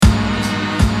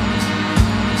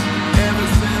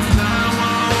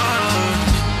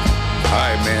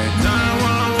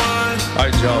All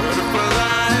right, y'all.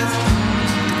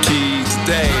 Key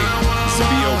stay is to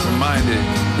be open-minded.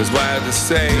 That's why I have to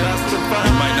say you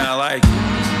might not like it,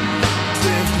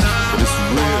 but it's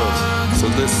real. So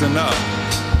listen up.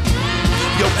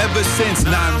 Yo, ever since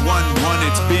 9/11,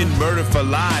 it's been murder for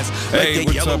lies. Hey,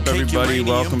 what's up, everybody?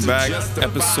 Welcome back.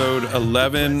 Episode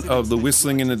 11 of the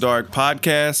Whistling in the Dark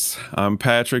podcast. I'm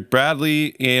Patrick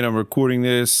Bradley, and I'm recording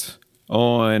this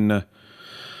on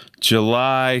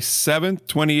July 7th,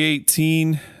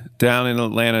 2018, down in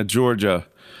Atlanta, Georgia.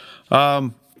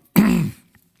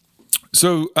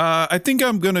 So I think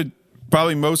I'm going to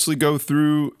probably mostly go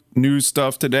through news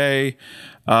stuff today.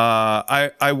 I'm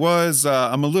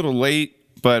a little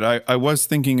late, but I was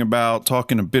thinking about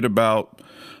talking a bit about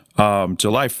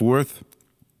July 4th.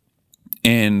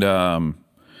 And,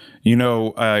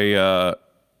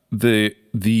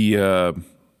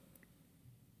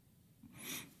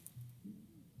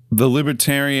 the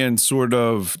libertarian sort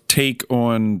of take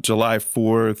on July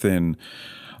 4th and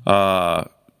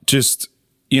just,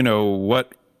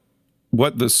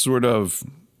 what the sort of,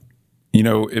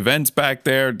 events back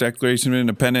there, Declaration of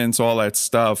Independence, all that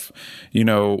stuff,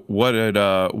 what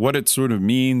it sort of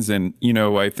means. And,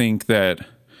 I think that,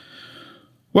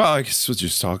 well, I guess we'll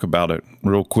just talk about it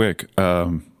real quick.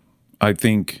 I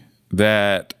think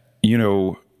that,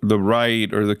 the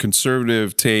right or the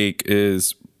conservative take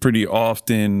is pretty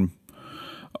often,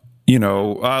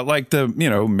 like the,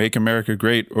 Make America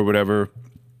Great or whatever,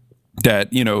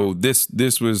 that,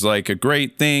 this was like a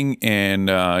great thing. And,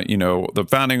 the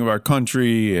founding of our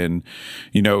country and,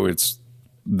 it's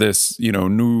this,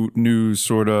 new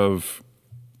sort of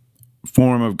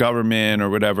form of government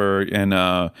or whatever. And,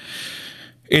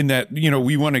 in that,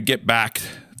 we want to get back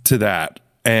to that.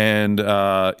 And,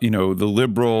 the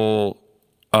liberal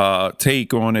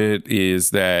take on it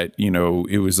is that,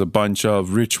 it was a bunch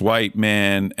of rich white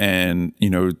men and,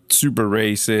 super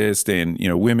racist and,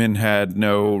 women had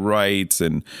no rights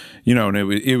and, and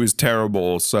it was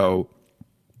terrible. So,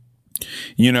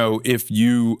 if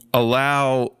you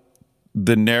allow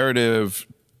the narrative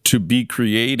to be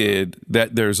created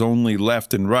that there's only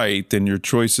left and right, then your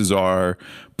choices are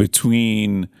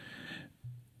between,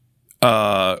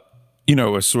 a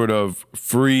sort of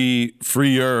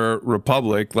freer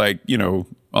republic, like,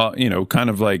 kind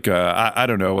of like, I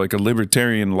don't know, like a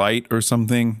libertarian light or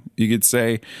something, you could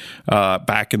say,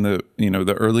 back in the,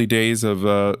 the early days of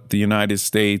the United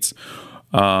States.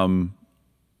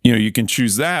 You can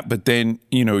choose that, but then,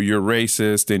 you're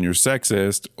racist and you're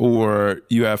sexist, or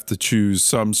you have to choose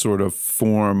some sort of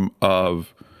form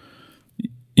of,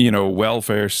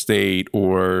 welfare state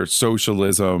or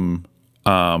socialism.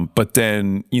 But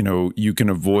then, you can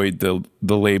avoid the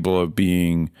label of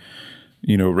being,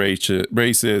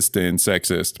 racist and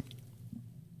sexist.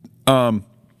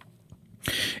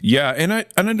 Yeah. And I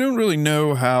don't really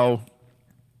know how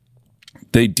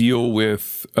they deal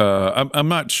with, I'm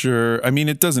not sure. I mean,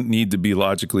 it doesn't need to be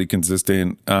logically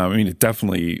consistent. It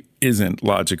definitely isn't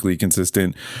logically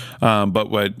consistent.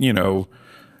 But what, you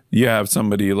have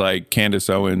somebody like Candace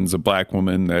Owens, a black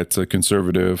woman that's a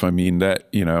conservative. I mean, that,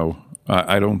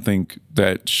 I don't think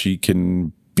that she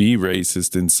can be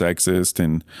racist and sexist.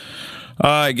 And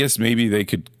I guess maybe they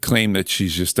could claim that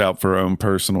she's just out for her own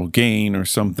personal gain or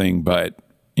something. But,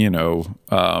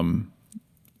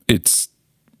 it's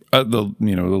the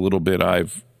little bit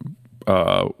I've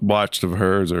watched of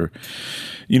hers or,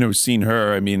 seen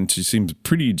her. I mean, she seems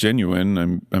pretty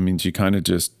genuine. I mean, she kind of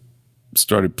just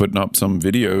started putting up some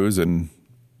videos and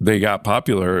they got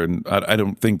popular, and I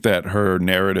don't think that her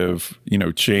narrative,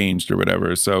 changed or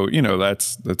whatever. So,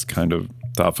 that's kind of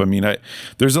tough. I mean,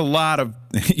 there's a lot of,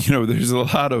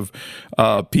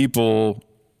 people.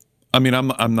 I mean,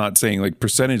 I'm not saying like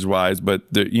percentage wise, but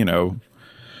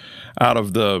out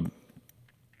of the,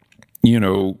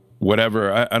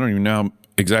 whatever, I don't even know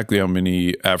exactly how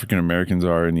many African Americans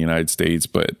are in the United States,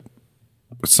 but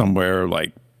somewhere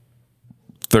like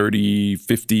 30,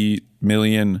 50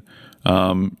 million.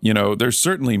 There's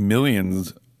certainly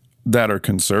millions that are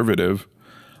conservative.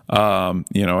 I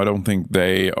don't think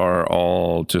they are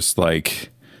all just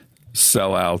like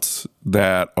sellouts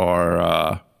that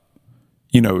are,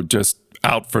 just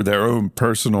out for their own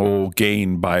personal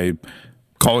gain by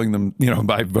calling them,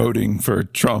 by voting for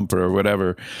Trump or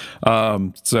whatever.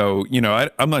 So,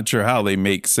 I'm not sure how they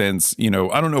make sense. I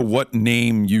don't know what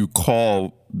name you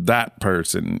call that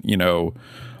person,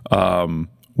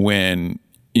 when,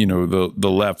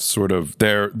 the left sort of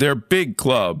their big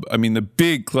club. I mean, the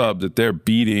big club that they're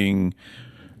beating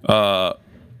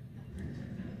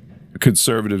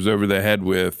conservatives over the head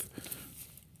with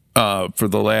for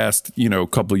the last,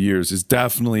 couple of years is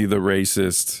definitely the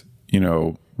racist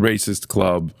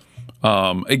club.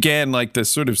 Again, like the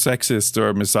sort of sexist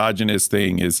or misogynist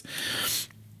thing is,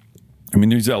 I mean,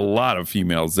 there's a lot of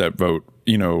females that vote,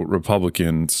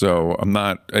 Republican. So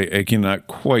I cannot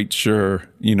quite sure,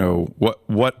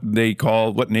 what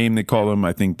name they call them.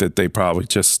 I think that they probably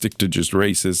just stick to just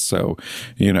racist. So,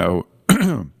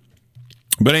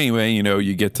 but anyway,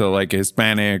 you get to like a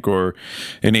Hispanic or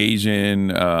an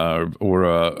Asian or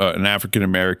an African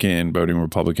American voting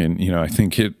Republican. I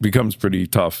think it becomes pretty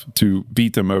tough to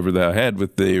beat them over the head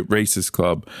with the racist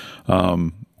club.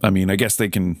 I mean, I guess they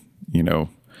can,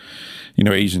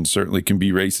 Asians certainly can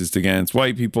be racist against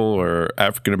white people or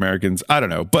African Americans. I don't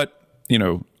know. But,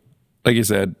 like I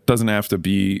said, doesn't have to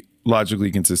be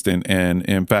logically consistent. And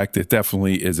in fact, it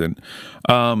definitely isn't.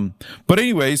 But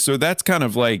anyway, so that's kind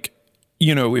of like,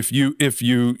 if you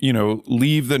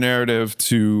leave the narrative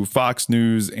to Fox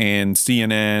News and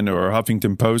CNN or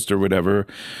Huffington Post or whatever,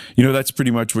 that's pretty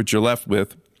much what you're left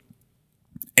with.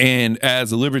 And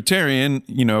as a libertarian,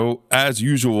 as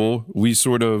usual, we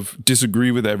sort of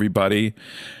disagree with everybody.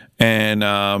 And,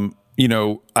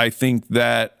 I think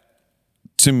that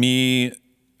to me,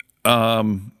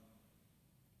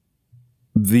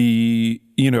 the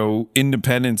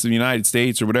independence of the United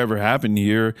States or whatever happened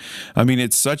here, I mean,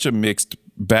 it's such a mixed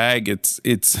bag. It's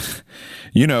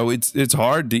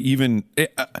hard to even,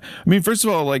 I mean, first of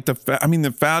all, like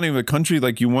the founding of a country,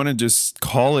 like you want to just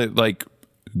call it like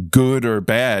good or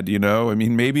bad, I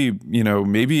mean, maybe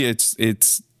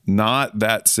it's not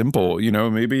that simple,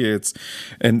 maybe it's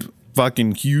and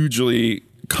fucking hugely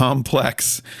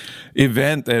complex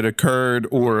event that occurred,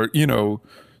 or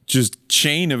just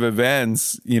chain of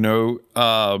events,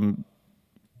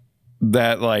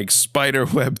 that like spider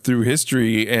web through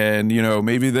history. And,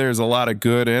 maybe there's a lot of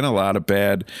good and a lot of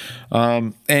bad.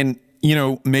 And,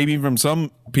 maybe from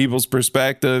some people's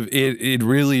perspective, it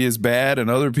really is bad, and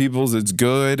other people's it's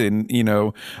good. And,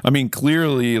 I mean,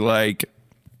 clearly, like,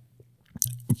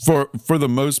 for the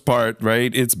most part,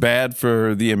 right, it's bad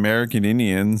for the American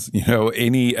Indians,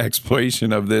 any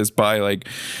exploitation of this by like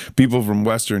people from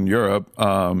Western Europe,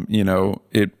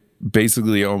 it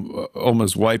basically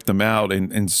almost wiped them out,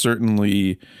 and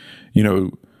certainly,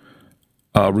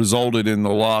 resulted in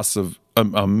the loss of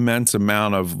an immense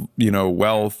amount of,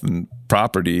 wealth and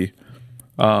property.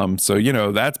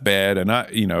 So, that's bad. And I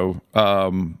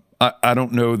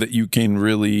don't know that you can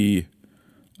really,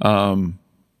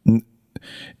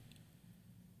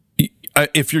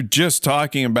 if you're just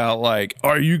talking about like,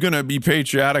 are you going to be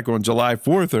patriotic on July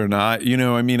 4th or not?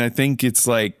 I mean, I think it's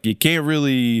like, you can't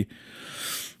really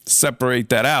separate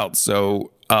that out.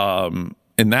 So,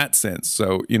 in that sense,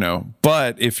 so,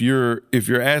 but if you're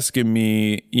asking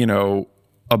me,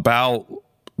 about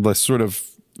the sort of,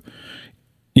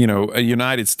 a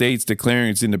United States declaring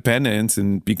its independence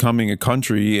and becoming a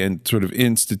country and sort of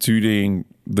instituting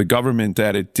the government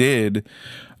that it did,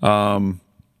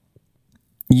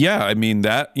 yeah, I mean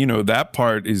that, that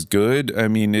part is good. I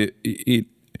mean, I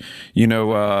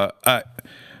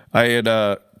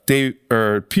had,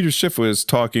 Peter Schiff was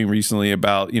talking recently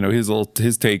about,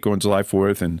 his take on July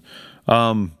 4th. And,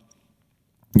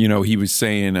 he was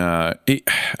saying, I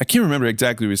can't remember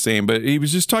exactly what he was saying, but he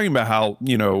was just talking about how,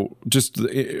 just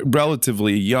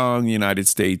relatively young the United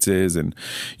States is. And,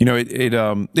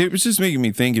 it was just making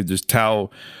me think of just how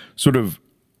sort of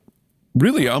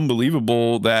really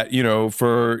unbelievable that,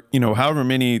 for, however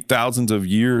many thousands of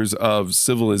years of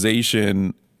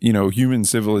civilization, human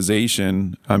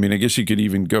civilization. I mean, I guess you could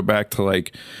even go back to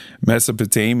like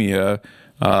Mesopotamia,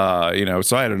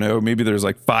 so I don't know, maybe there's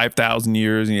like 5,000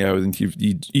 years, in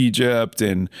Egypt,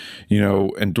 and,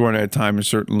 and during that time,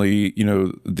 certainly,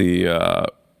 the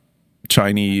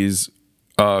Chinese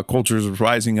cultures were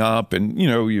rising up, and,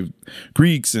 you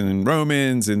Greeks and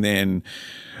Romans, and then,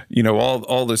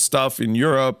 all this stuff in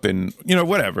Europe, and,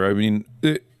 whatever. I mean,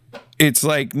 it's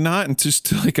like not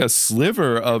just like a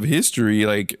sliver of history,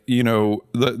 like, the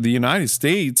United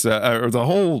States or the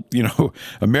whole,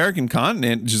 American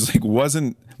continent just like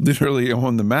wasn't literally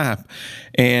on the map.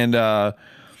 And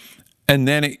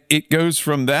then it goes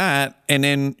from that. And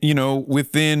then,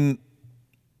 within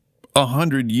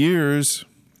 100 years,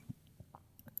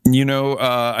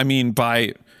 I mean,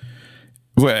 by,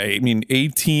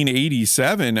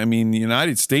 1887, I mean, the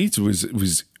United States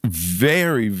was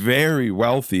very, very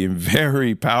wealthy and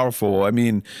very powerful. I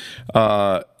mean,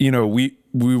 we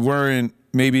weren't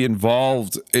maybe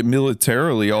involved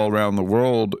militarily all around the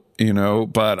world,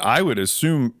 but I would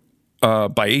assume by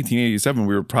 1887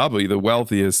 we were probably the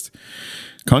wealthiest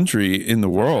country in the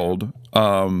world.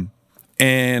 And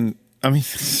I mean,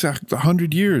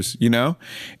 100 years,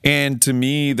 and to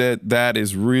me that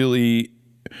is really,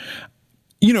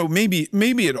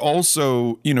 maybe it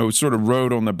also, sort of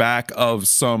rode on the back of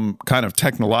some kind of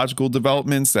technological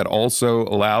developments that also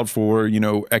allowed for,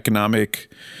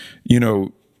 economic,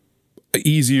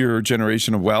 easier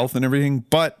generation of wealth and everything.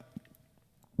 But,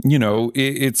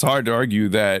 it's hard to argue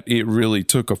that it really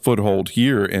took a foothold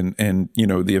here, and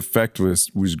the effect was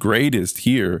greatest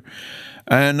here.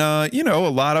 And, a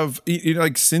lot of,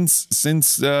 like since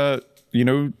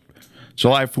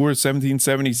July 4th,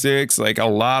 1776, like a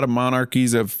lot of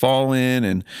monarchies have fallen.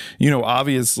 And,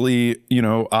 obviously,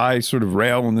 I sort of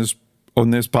rail on this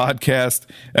podcast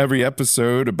every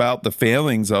episode about the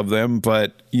failings of them.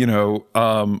 But,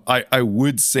 I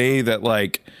would say that,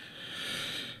 like,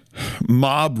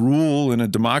 mob rule in a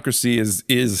democracy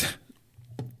is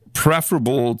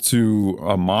preferable to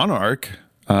a monarch,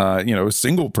 a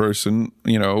single person,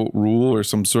 rule, or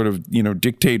some sort of,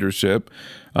 dictatorship.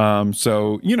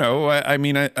 So,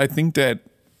 I think that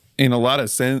in a lot of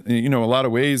sense, a lot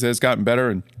of ways has gotten better.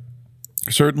 And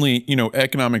certainly,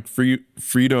 economic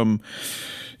freedom,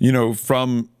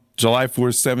 from July 4th,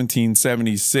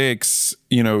 1776,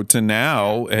 to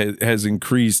now has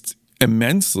increased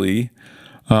immensely.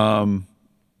 So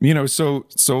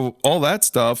all that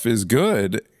stuff is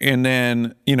good. And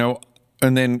then,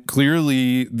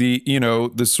 clearly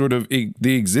the sort of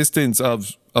the existence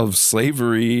of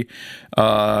slavery,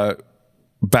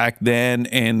 back then,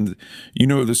 and,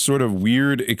 the sort of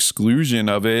weird exclusion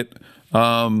of it.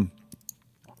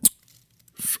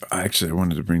 Actually, I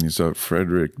wanted to bring this up.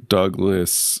 Frederick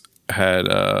Douglass had,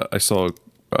 I saw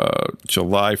a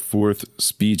July 4th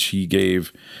speech he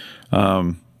gave.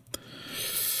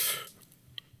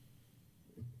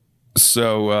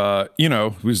 So,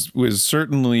 was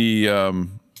certainly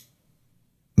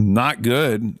not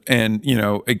good. And,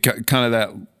 kind of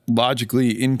that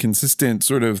logically inconsistent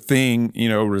sort of thing,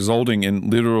 resulting in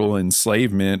literal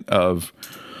enslavement of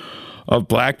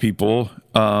black people.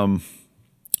 But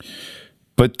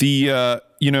the,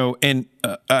 and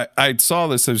I saw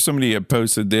this, so somebody had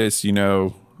posted this,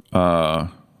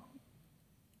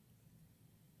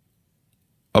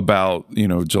 about,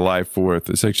 July 4th.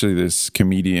 It's actually this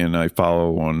comedian I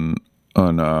follow on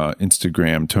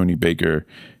Instagram, Tony Baker.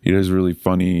 He does really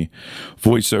funny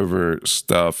voiceover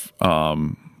stuff,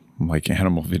 like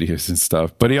animal videos and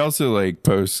stuff. But he also like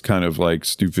posts kind of like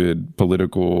stupid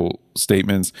political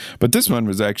statements. But this one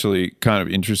was actually kind of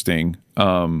interesting.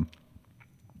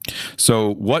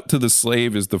 So, What to the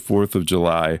Slave is the 4th of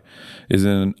July is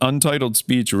an untitled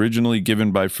speech originally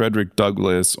given by Frederick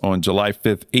Douglass on July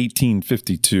 5th,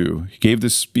 1852. He gave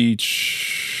this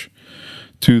speech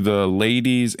to the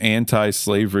Ladies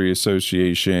Anti-Slavery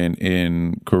Association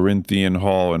in Corinthian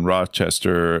Hall in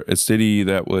Rochester, a city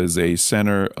that was a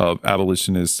center of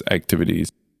abolitionist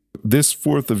activities. This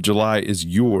 4th of July is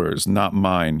yours, not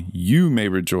mine. You may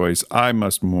rejoice, I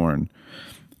must mourn.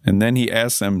 And then he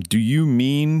asks them, do you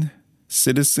mean,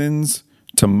 citizens,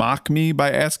 to mock me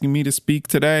by asking me to speak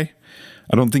today?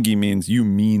 I don't think he means you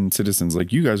mean citizens,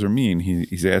 like you guys are mean.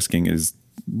 He's asking, is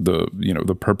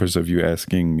the purpose of you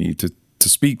asking me to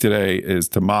speak today is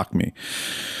to mock me.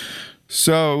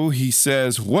 So he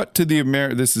says, what to the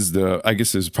this is I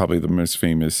guess this is probably the most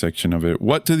famous section of it.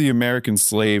 What to the American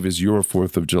slave is your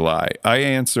 4th of July? I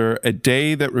answer, a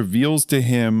day that reveals to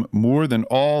him more than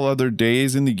all other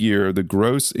days in the year the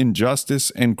gross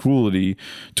injustice and cruelty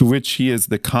to which he is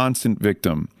the constant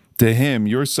victim. To him,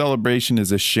 your celebration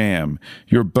is a sham,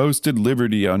 your boasted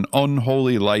liberty an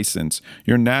unholy license,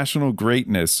 your national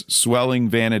greatness swelling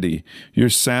vanity, your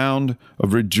sound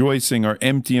of rejoicing are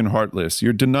empty and heartless,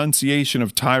 your denunciation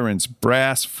of tyrants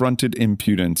brass-fronted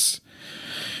impudence,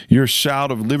 your shout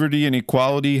of liberty and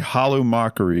equality hollow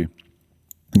mockery.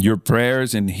 Your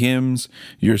prayers and hymns,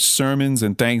 your sermons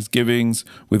and thanksgivings,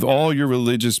 with all your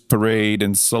religious parade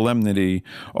and solemnity,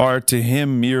 are to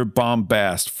him mere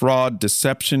bombast, fraud,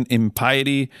 deception,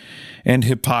 impiety, and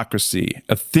hypocrisy,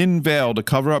 a thin veil to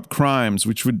cover up crimes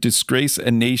which would disgrace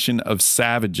a nation of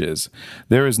savages.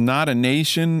 There is not a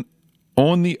nation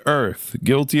on the earth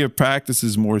guilty of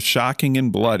practices more shocking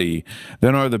and bloody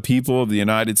than are the people of the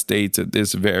United States at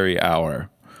this very hour.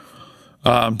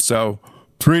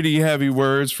 Pretty heavy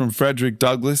words from Frederick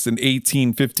Douglass in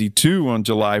 1852 on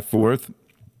July 4th.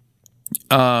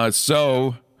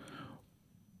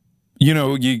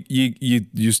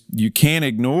 You can't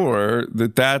ignore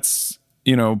that. That's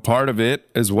part of it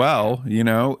as well.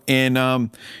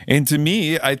 And to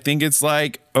me, I think it's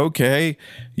like, okay,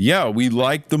 yeah, we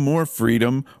like the more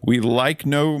freedom. We like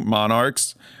no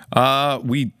monarchs.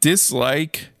 We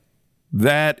dislike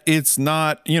that it's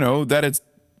not, that it's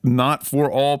not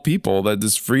for all people, that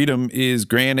this freedom is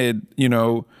granted,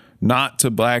 not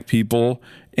to black people.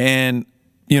 And,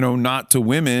 not to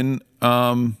women,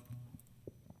 in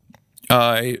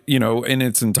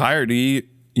its entirety,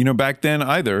 back then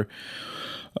either.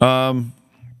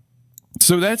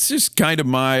 So that's just kind of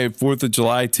my 4th of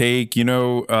July take.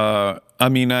 I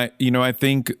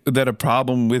think that a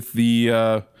problem with the,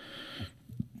 I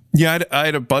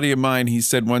had a buddy of mine. He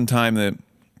said one time that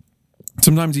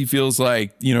sometimes he feels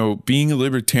like, being a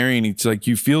libertarian, it's like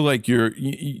you feel like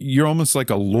you're almost like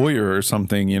a lawyer or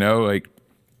something, like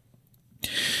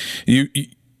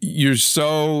you're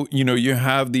so, you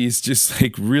have these just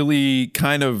like really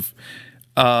kind of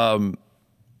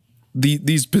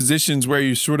these positions where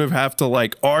you sort of have to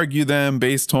like argue them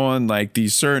based on like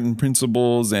these certain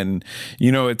principles, and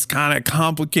it's kind of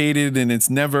complicated, and it's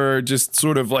never just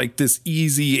sort of like this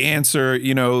easy answer,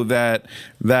 that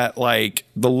like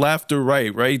the left or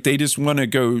right, they just want to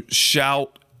go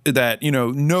shout that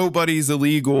nobody's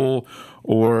illegal,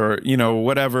 or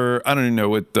whatever. I don't even know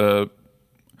what the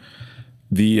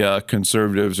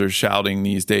conservatives are shouting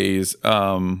these days,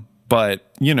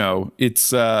 but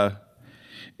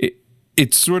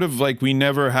it's sort of like we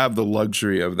never have the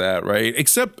luxury of that, right?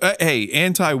 Except, hey,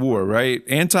 anti-war, right?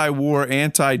 Anti-war,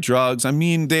 anti-drugs. I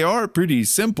mean, they are pretty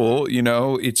simple,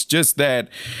 It's just that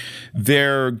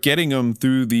they're getting them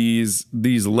through these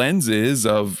lenses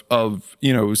of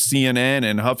CNN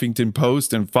and Huffington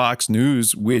Post and Fox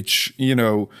News, which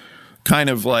kind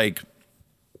of like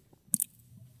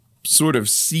sort of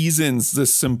seasons the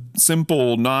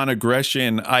simple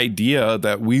non-aggression idea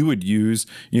that we would use,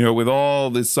 with all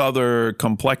this other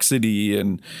complexity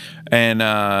and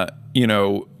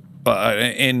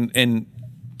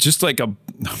just like a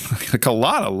like a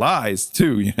lot of lies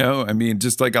too, I mean,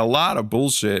 just like a lot of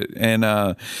bullshit, and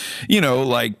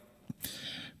like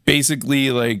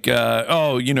basically like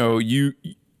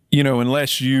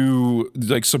unless you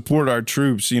like support our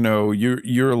troops,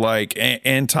 you're like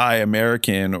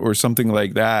anti-American or something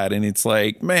like that. And it's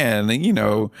like, man, I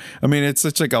mean, it's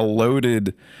such like a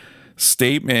loaded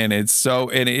statement. It's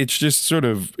just sort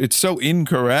of, it's so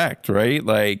incorrect, right?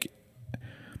 Like,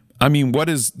 I mean, what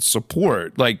is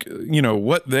support? Like,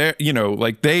 what they're,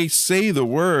 like they say the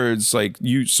words like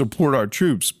you support our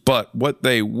troops, but what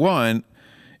they want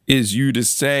is you to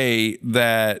say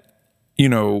that,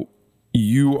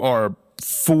 you are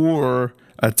for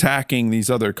attacking these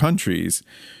other countries.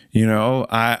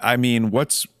 I mean,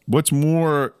 what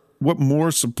more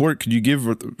support could you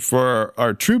give for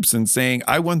our troops than saying,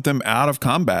 I want them out of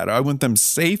combat. I want them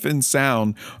safe and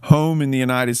sound home in the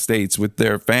United States with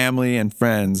their family and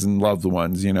friends and loved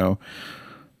ones.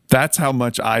 That's how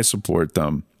much I support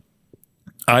them.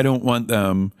 I don't want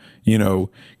them,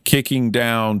 kicking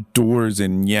down doors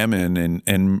in Yemen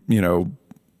and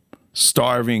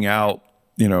starving out,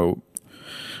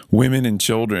 women and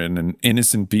children and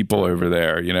innocent people over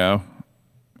there,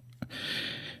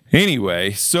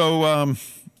 Anyway, so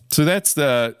that's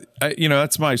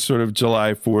that's my sort of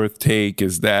July 4th take,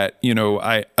 is that,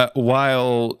 I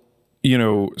while,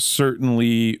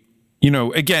 certainly,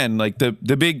 again, like the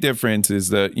big difference is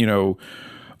that,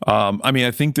 I mean,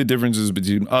 I think the differences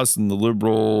between us and the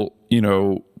liberal,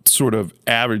 sort of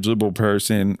average liberal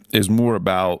person is more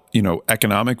about,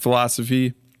 economic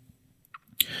philosophy.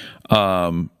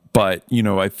 But,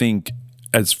 I think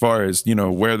as far as,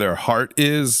 where their heart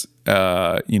is,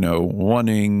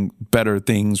 wanting better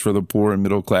things for the poor and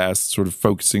middle class, sort of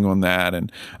focusing on that.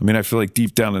 And I mean, I feel like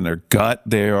deep down in their gut,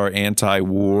 they are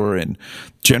anti-war and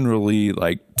generally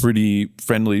like pretty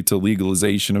friendly to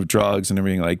legalization of drugs and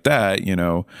everything like that,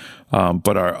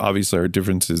 but obviously our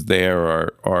differences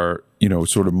there are,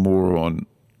 sort of more on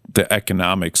the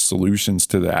economic solutions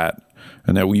to that.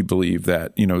 And that we believe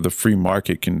that, the free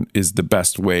market is the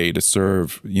best way to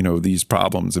serve, these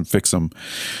problems and fix them.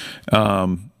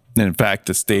 And in fact,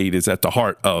 the state is at the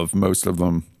heart of most of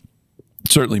them,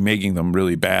 certainly making them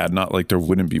really bad. Not like there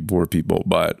wouldn't be poor people,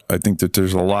 but I think that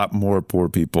there's a lot more poor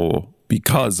people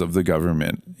because of the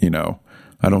government.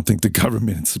 I don't think the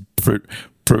government's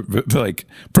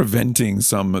preventing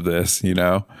some of this.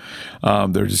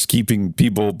 They're just keeping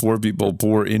poor people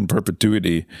poor in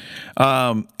perpetuity.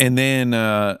 And then,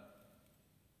 the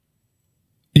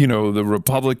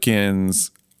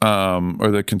Republicans,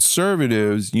 or the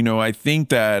conservatives, I think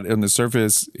that on the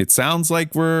surface, it sounds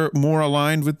like we're more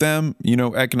aligned with them,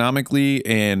 economically.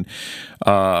 And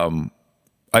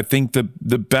I think the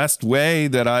best way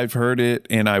that I've heard it,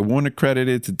 and I want to credit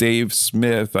it to Dave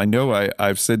Smith, I know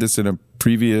I've said this in a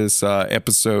previous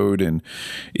episode, and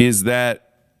is that,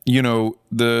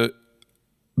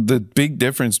 the big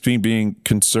difference between being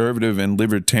conservative and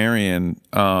libertarian,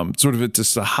 sort of at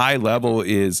just a high level,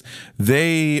 is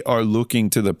they are looking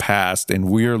to the past and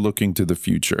we're looking to the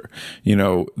future. You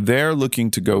know, they're looking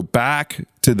to go back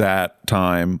to that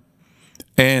time,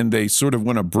 and they sort of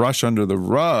want to brush under the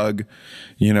rug,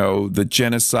 you know, the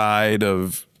genocide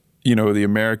of, you know, the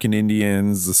American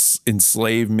Indians, the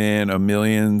enslavement of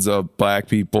millions of black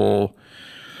people,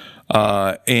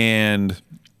 and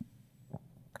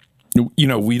you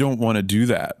know, we don't want to do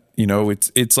that. You know,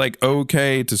 it's like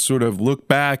okay to sort of look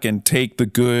back and take the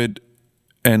good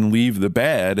and leave the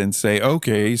bad and say,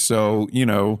 okay, so, you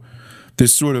know,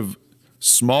 this sort of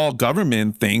small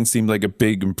government thing seemed like a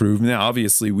big improvement. Now,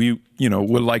 obviously, we, you know,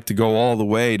 would like to go all the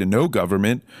way to no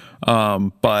government,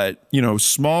 but, you know,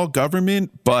 small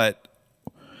government, but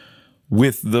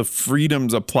with the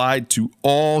freedoms applied to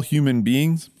all human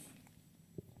beings.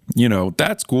 You know,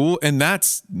 that's cool. And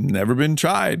that's never been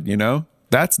tried, you know,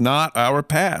 that's not our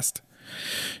past,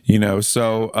 you know?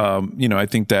 So, you know, I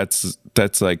think that's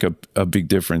like a big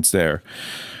difference there.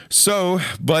 So,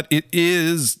 but it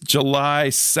is July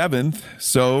 7th.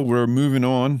 So we're moving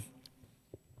on.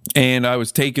 And I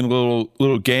was taking a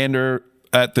little gander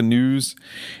at the news,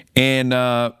 and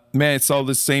man, I saw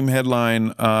the same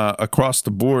headline across the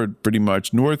board pretty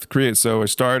much. North Korea, so we're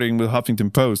starting with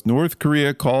Huffington Post. North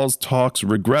Korea calls talks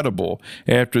regrettable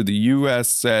after the U.S.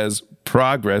 says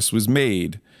progress was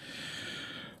made.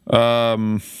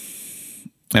 MSNBC,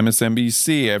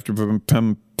 after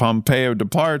Pompeo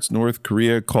departs, North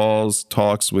Korea calls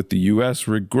talks with the U.S.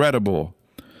 regrettable.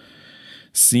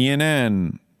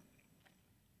 CNN,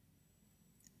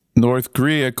 North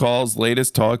Korea calls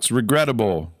latest talks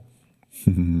regrettable.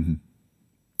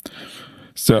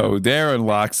 So they're in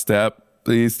lockstep.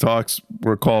 These talks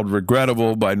were called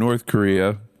regrettable by North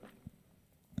Korea.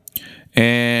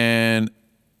 And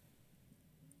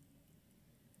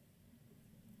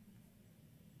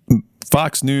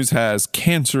Fox News has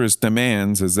cancerous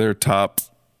demands as their top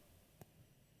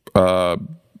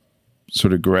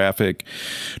sort of graphic.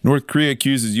 North Korea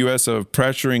accuses U.S. of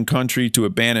pressuring country to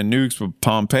abandon nukes, but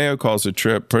Pompeo calls the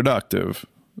trip productive.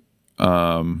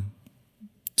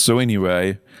 So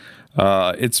anyway,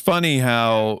 it's funny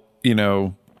how, you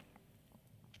know,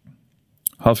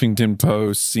 Huffington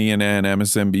Post, CNN,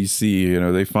 MSNBC, you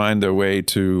know, they find their way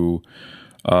to,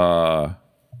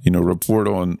 you know, report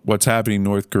on what's happening in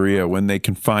North Korea when they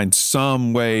can find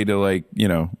some way to, like, you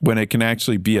know, when it can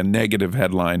actually be a negative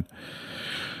headline.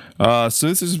 So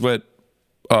this is what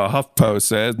HuffPost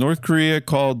says. North Korea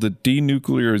called the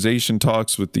denuclearization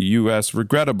talks with the U.S.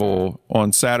 regrettable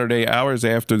on Saturday, hours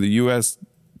after the U.S.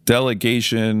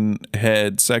 delegation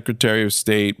head Secretary of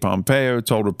State Pompeo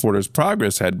told reporters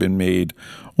progress had been made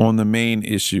on the main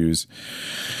issues.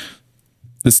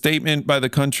 The statement by the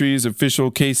country's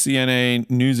official KCNA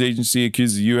news agency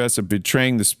accused the U.S. of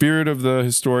betraying the spirit of the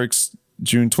historic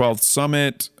June 12th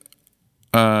summit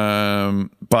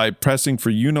by pressing for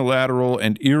unilateral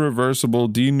and irreversible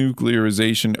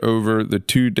denuclearization over the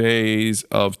 2 days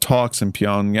of talks in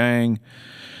Pyongyang,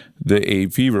 the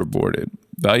AP reported.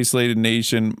 The isolated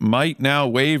nation might now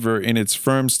waver in its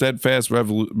firm, steadfast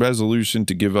resolution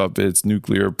to give up its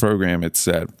nuclear program, it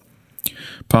said.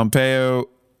 Pompeo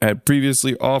had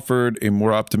previously offered a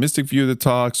more optimistic view of the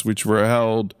talks, which were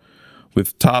held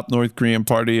with top North Korean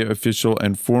party official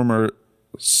and former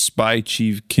spy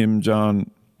chief Kim Jong-chol.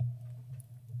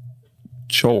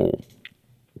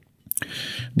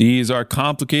 These are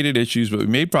complicated issues, but we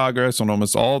made progress on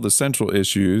almost all the central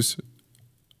issues,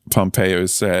 Pompeo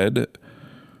said,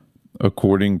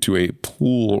 according to a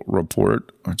pool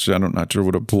report, which I'm not sure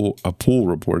what a pool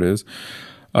report is.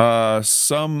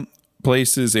 Some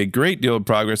places a great deal of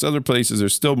progress. Other places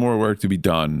there's still more work to be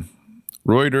done.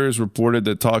 Reuters reported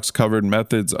that talks covered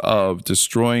methods of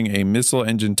destroying a missile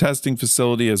engine testing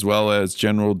facility as well as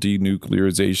general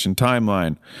denuclearization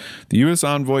timeline. The U.S.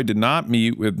 envoy did not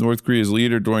meet with North Korea's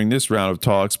leader during this round of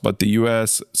talks, but the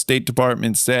U.S. State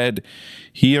Department said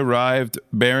he arrived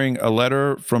bearing a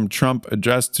letter from Trump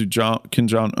addressed to Kim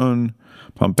Jong-un.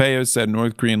 Pompeo said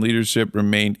North Korean leadership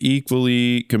remained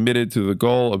equally committed to the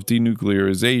goal of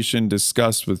denuclearization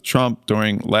discussed with Trump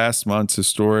during last month's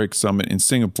historic summit in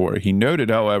Singapore. He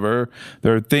noted, however,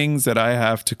 there are things that I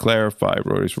have to clarify,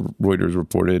 Reuters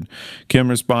reported. Kim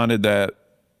responded that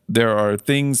there are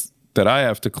things that I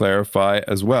have to clarify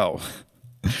as well.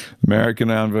 American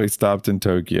envoy stopped in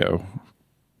Tokyo.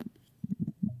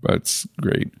 That's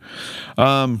great.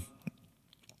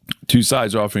 Two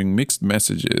sides are offering mixed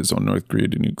messages on North Korea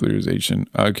denuclearization.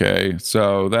 Okay,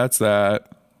 so that's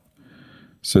that.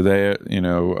 So they, you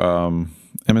know,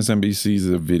 MSNBC's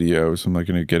a video, so I'm not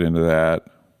going to get into that.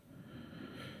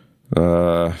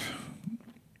 Okay.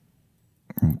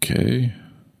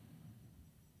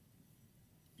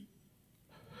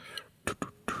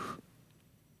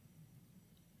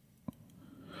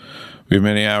 We have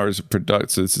many hours of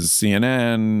production. This is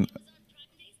CNN.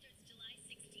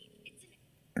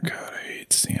 God, I hate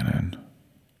CNN.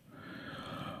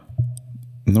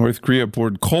 North Korea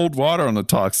poured cold water on the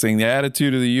talks, saying the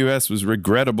attitude of the U.S. was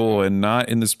regrettable and not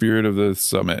in the spirit of the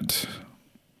summit.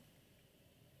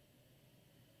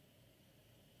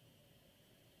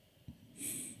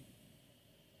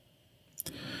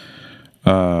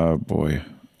 Boy.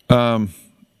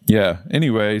 Yeah.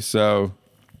 Anyway, so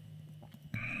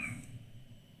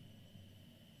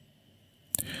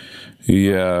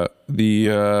yeah,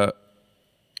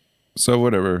 so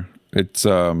whatever. It's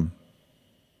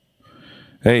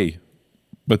hey,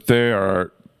 but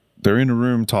they're in a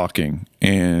room talking,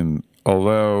 and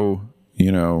although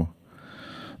the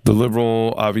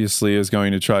liberal obviously is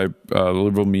going to try, the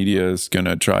liberal media is going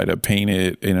to try to paint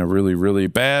it in a really, really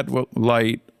bad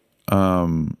light.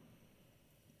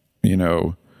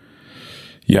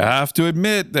 You have to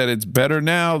admit that it's better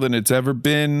now than it's ever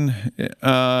been in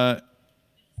our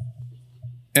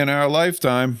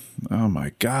lifetime. Oh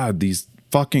my God, these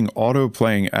fucking auto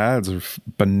playing ads are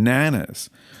bananas.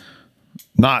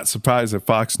 Not surprised that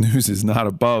Fox News is not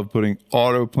above putting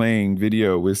auto playing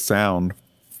video with sound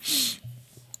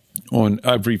on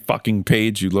every fucking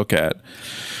page you look at.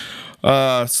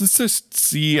 So let's just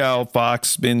see how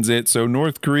Fox spins it. So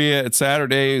North Korea at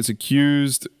Saturday has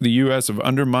accused the U.S. of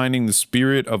undermining the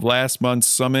spirit of last month's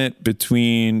summit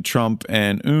between Trump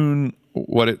and Un.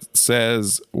 What it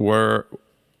says were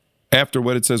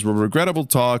regrettable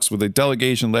talks with a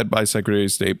delegation led by Secretary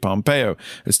of State Pompeo.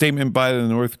 A statement by the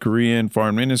North Korean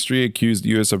Foreign Ministry accused the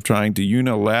U.S. of trying to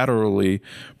unilaterally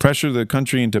pressure the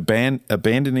country into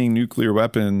abandoning nuclear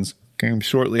weapons. Came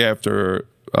shortly after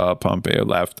Pompeo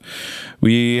left.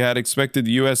 We had expected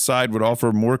the U.S. side would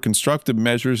offer more constructive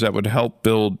measures that would help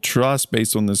build trust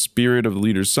based on the spirit of the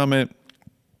Leaders' Summit.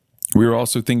 We were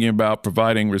also thinking about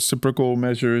providing reciprocal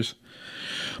measures.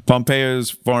 Pompeo's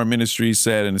foreign ministry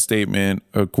said in a statement,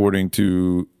 according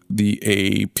to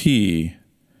the AP.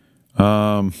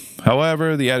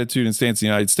 However, the attitude and stance the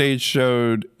United States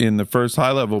showed in the first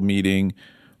high-level meeting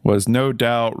was no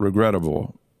doubt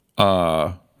regrettable.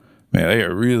 Man, they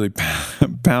are really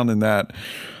pounding that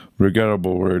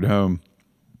regrettable word home.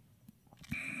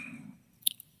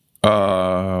 What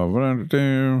I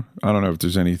do? I don't know if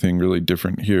there's anything really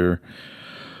different here.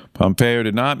 Pompeo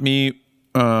did not meet.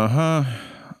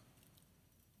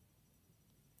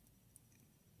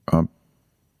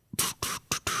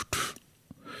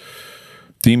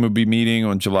 Team will be meeting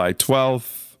on July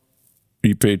 12th.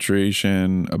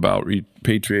 Repatriation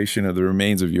of the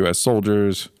remains of U.S.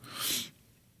 soldiers.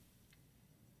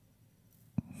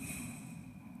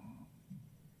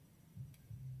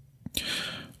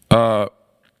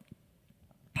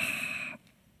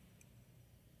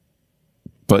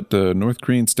 But the North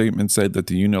Korean statement said that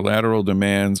the unilateral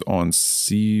demands on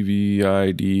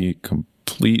CVID,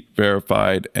 complete,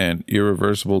 verified, and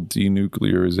irreversible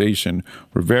denuclearization,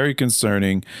 were very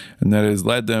concerning, and that has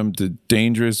led them to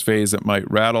dangerous phase that might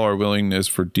rattle our willingness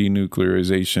for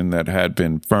denuclearization that had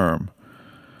been firm.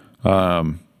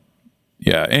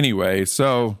 Anyway,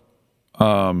 so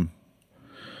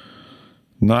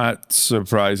not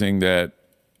surprising that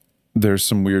there's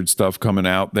some weird stuff coming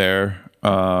out there.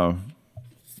 So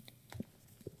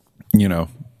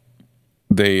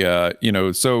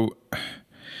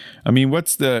I mean,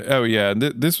 what's the? Oh yeah,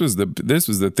 this was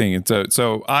the thing. And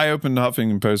so I opened the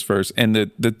Huffington Post first, and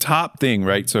the top thing,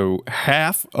 right? So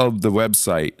half of the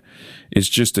website is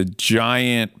just a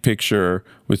giant picture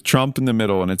with Trump in the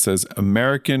middle, and it says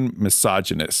 "American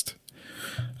misogynist."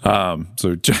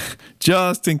 So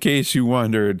just in case you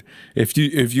wondered, if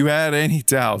you had any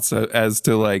doubts as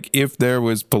to like if there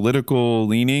was political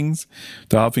leanings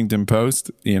to Huffington Post,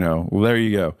 well, there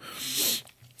you go.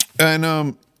 And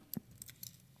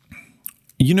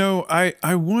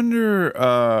I wonder.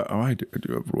 I do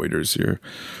have Reuters here.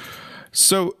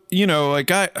 So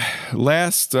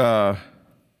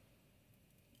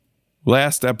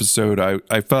last episode,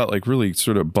 I felt like really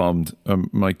sort of bummed,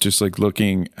 just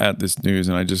looking at this news,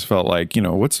 and I just felt like,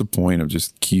 what's the point of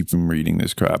just keeping reading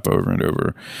this crap over and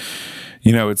over?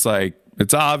 It's like,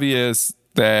 it's obvious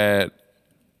that,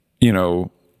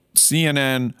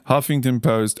 CNN, Huffington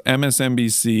Post,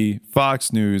 MSNBC,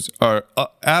 Fox News are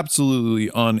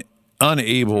absolutely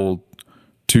unable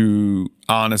to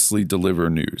honestly deliver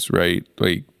news, right?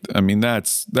 Like, I mean,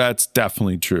 that's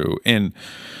definitely true. And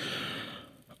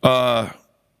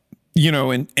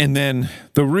and then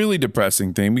the really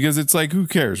depressing thing, because it's like, who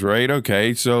cares, right?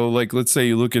 Okay, so like, let's say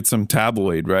you look at some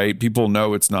tabloid, right? People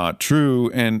know it's not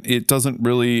true, and it doesn't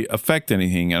really affect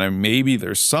anything. And maybe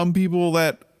there's some people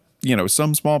that,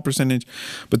 some small percentage,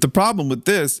 but the problem with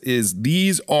this is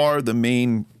these are the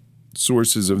main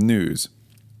sources of news.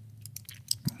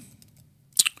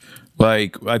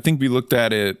 Like, I think we looked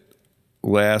at it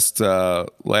last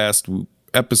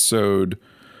episode.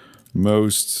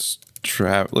 Most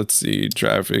let's see,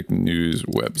 traffic news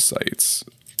websites.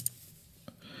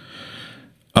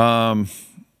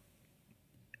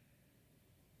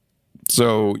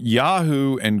 So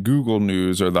Yahoo and Google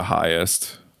News are the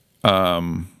highest.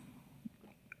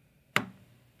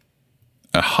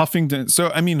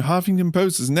 Huffington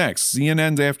Post is next.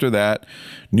 CNN's after that.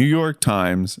 New York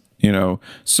Times.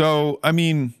 So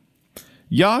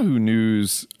Yahoo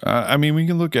News, we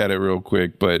can look at it real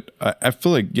quick, but I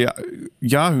feel like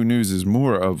Yahoo News is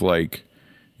more of like,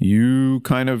 you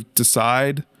kind of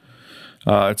decide.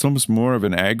 It's almost more of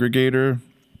an aggregator.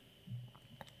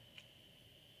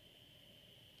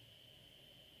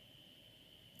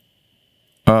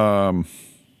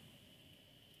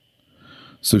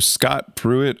 So Scott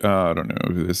Pruitt, I don't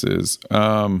know who this is.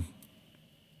 I'd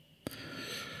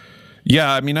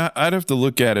have to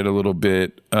look at it a little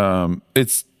bit.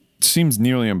 It seems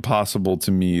nearly impossible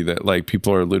to me that like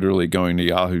people are literally going to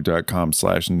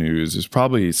yahoo.com/news. There's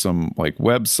probably some like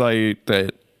website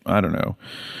that, I don't know.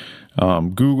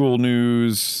 Google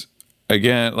News,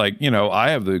 again, like,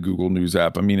 I have the Google News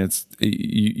app. It's,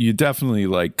 you definitely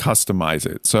like customize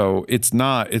it. So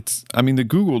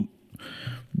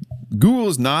Google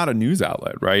is not a news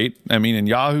outlet, right? And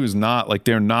Yahoo is not, like,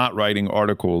 they're not writing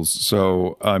articles.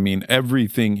 So,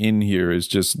 everything in here is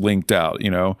just linked out,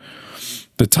 what's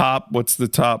the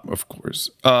top, of course,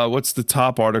 what's the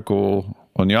top article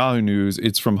on Yahoo News?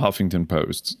 It's from Huffington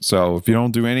Post. So if you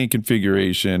don't do any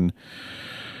configuration,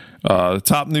 the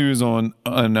top news on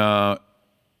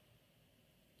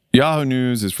Yahoo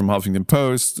News is from Huffington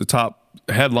Post. The top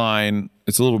headline,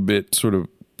 it's a little bit sort of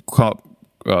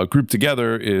grouped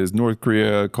together, is North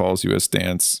Korea calls U.S.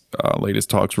 stance, latest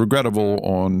talks regrettable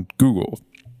on Google.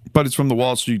 But it's from the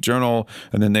Wall Street Journal,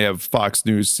 and then they have Fox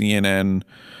News, CNN,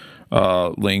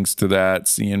 links to that,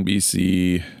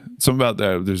 CNBC. Something about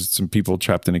that. There's some people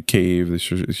trapped in a cave. They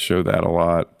show that a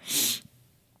lot.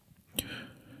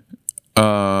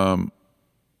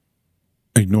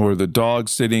 Ignore the dog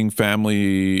sitting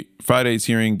family. Friday's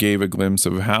hearing gave a glimpse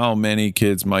of how many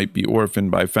kids might be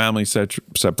orphaned by family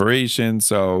separation.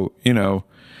 So,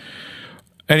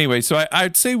 anyway, so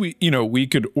I'd say we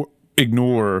could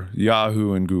ignore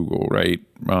Yahoo and Google, right?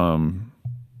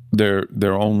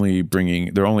 They're only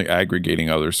aggregating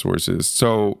other sources.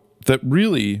 So that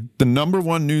really the number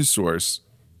one news source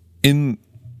in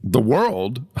the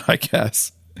world, I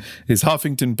guess, is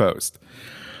Huffington Post.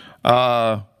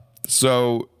 And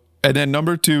then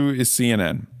number two is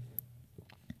CNN.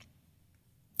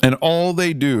 And all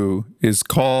they do is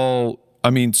so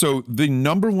the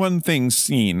number one thing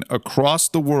seen across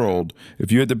the world,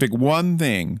 if you had to pick one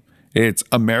thing, it's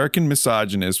American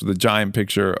misogynist with a giant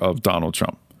picture of Donald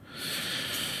Trump.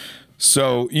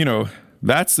 So,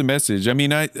 that's the message.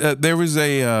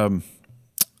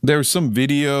 There was some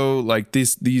video, like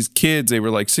these kids, they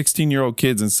were like 16-year-old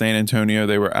kids in San Antonio.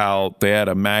 They were out. They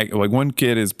had one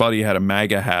kid, his buddy had a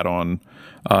MAGA hat on,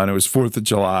 and it was 4th of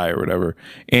July or whatever.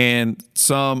 And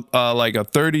some like a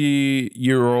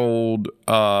 30-year-old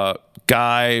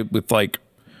guy with, like,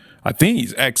 I think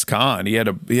he's ex-con. He had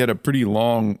a pretty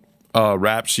long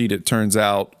rap sheet, it turns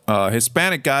out.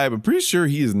 Hispanic guy, but pretty sure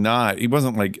he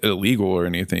wasn't like illegal or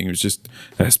anything. He was just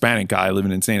a Hispanic guy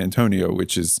living in San Antonio,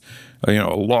 which is a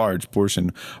large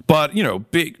portion. But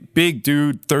big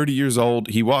dude, 30 years old.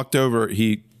 He walked over,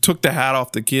 he took the hat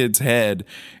off the kid's head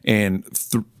and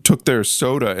took their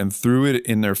soda and threw it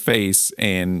in their face,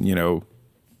 and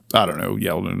I don't know,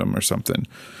 yelled at them or something.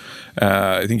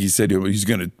 I think he said he's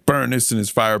going to burn this in his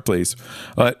fireplace.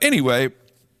 Anyway,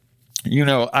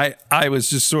 I was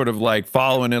just sort of like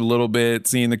following it a little bit,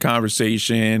 seeing the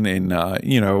conversation,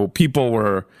 and people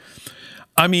were,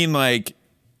 there's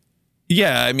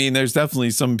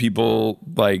definitely some people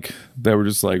like that were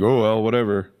just like, oh well,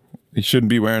 whatever, he shouldn't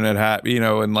be wearing that hat,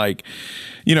 and like,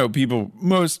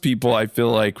 most people I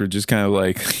feel like were just kind of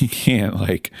like, you can't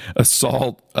like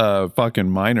assault a fucking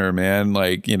minor, man,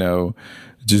 like,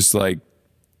 just like,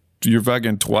 you're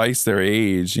fucking twice their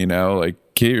age, like,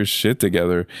 get your shit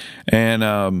together.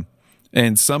 And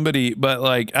And somebody, but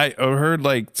like I heard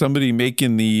like somebody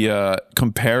making the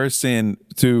comparison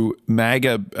to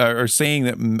MAGA or saying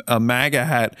that a MAGA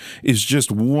hat is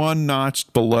just one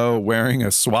notch below wearing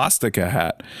a swastika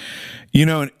hat,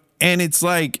 and it's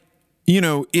like,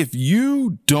 if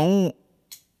you don't,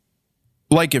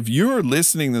 like, if you're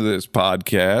listening to this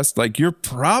podcast, like, you're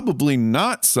probably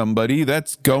not somebody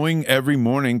that's going every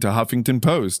morning to Huffington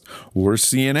Post or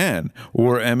CNN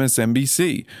or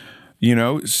MSNBC,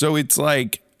 So it's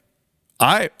like,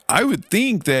 I would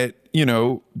think that,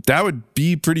 that would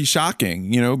be pretty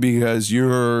shocking, because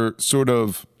you're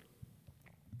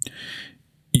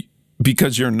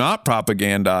because you're not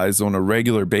propagandized on a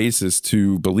regular basis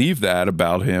to believe that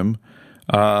about him.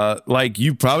 Like,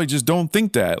 you probably just don't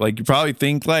think that. Like, you probably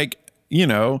think like,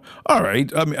 all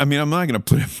right. I mean, I'm not going to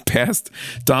put him past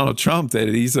Donald Trump that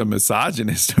he's a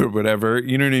misogynist or whatever.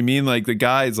 You know what I mean? Like, the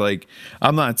guy's like,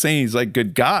 I'm not saying he's like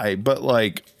good guy, but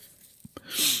like,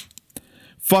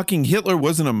 fucking Hitler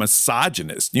wasn't a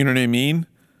misogynist. You know what I mean?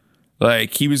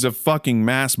 Like, he was a fucking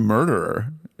mass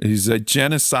murderer. He's a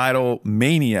genocidal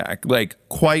maniac, like,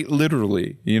 quite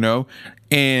literally,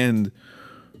 and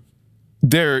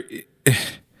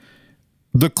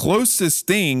the closest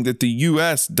thing that the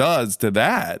U.S. does to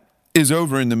that is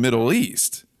over in the Middle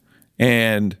East.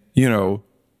 And, for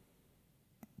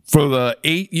the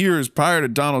 8 years prior to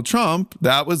Donald Trump,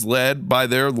 that was led by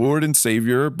their Lord and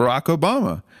Savior, Barack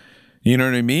Obama. You know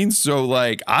what I mean? So,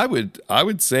 like, I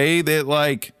would say that,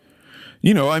 like,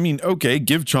 okay,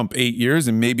 give Trump 8 years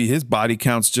and maybe his body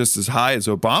count's just as high as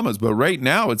Obama's. But right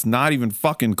now, it's not even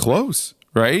fucking close,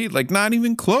 right? Like, not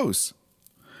even close.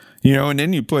 And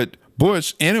then you put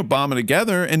Bush and Obama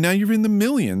together, and now you're in the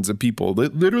millions of people,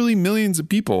 literally millions of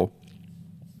people.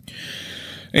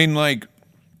 And like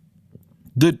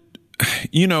like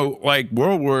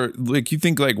you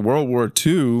think like World War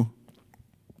II,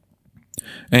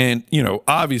 and,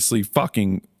 obviously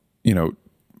fucking,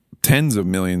 tens of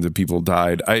millions of people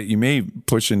died. You may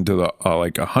push into the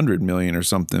like 100 million or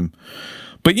something.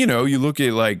 But, you look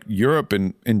at like Europe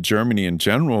and Germany in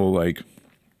general, like,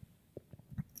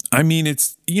 I mean,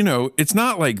 it's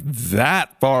not like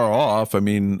that far off. I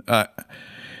mean,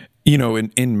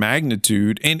 in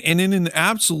magnitude and in an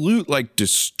absolute like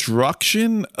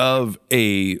destruction of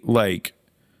a like,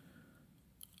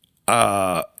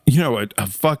 a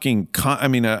fucking,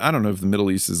 I don't know if the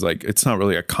Middle East is like, it's not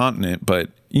really a continent, but,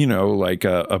 like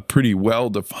a pretty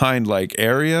well-defined like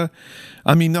area.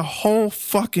 I mean, the whole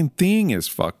fucking thing is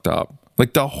fucked up.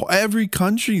 Like every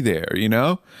country there,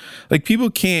 like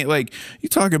people can't, like, you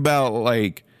talk about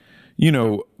like,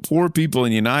 poor people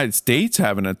in the United States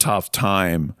having a tough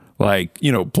time, like,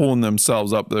 pulling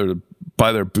themselves up there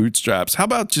by their bootstraps. How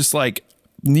about just like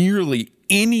nearly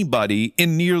anybody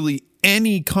in nearly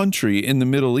any country in the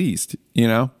Middle East,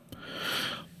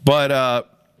 but,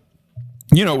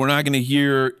 we're not going to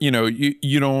hear,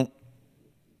 you don't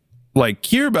like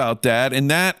hear about that. And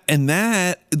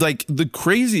that like the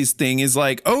craziest thing is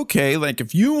like, okay, like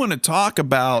if you want to talk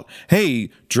about, hey,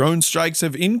 drone strikes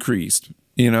have increased,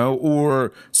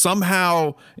 or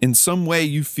somehow in some way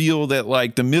you feel that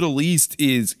like the Middle East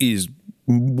is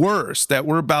worse, that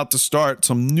we're about to start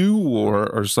some new war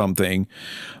or something,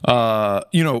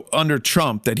 under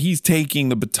Trump, that he's taking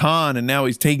the baton and now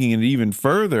he's taking it even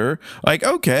further. Like,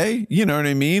 okay, you know what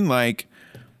I mean? Like,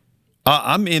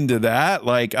 I'm into that.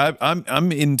 Like,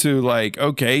 I'm into like,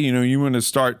 okay, you want to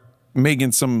start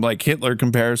making some like Hitler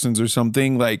comparisons or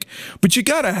something, like, but you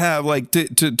gotta have like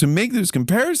to make those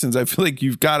comparisons. I feel like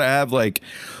you've got to have like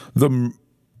the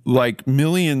like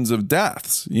millions of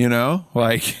deaths,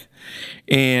 like,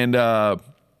 and I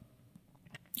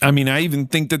mean, I even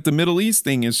think that the Middle East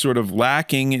thing is sort of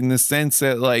lacking in the sense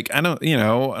that, like, I don't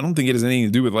think it has anything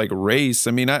to do with like race.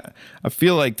 I mean, I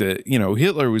feel like that,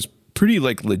 Hitler was pretty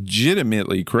like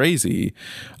legitimately crazy.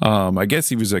 I guess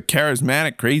he was a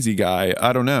charismatic crazy guy.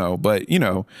 I don't know, but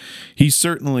he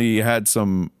certainly had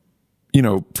some,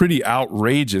 pretty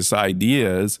outrageous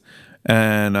ideas,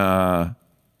 and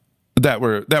that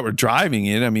were driving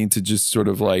it. I mean, to just sort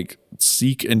of like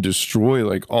seek and destroy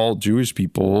like all Jewish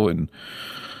people, and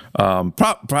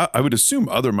I would assume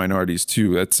other minorities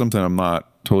too. That's something I'm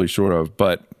not totally sure of,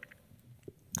 but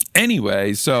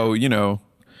anyway, so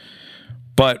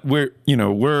but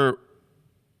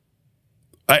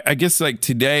I guess like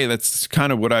today, that's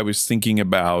kind of what I was thinking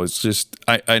about. It's just,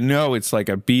 I know it's like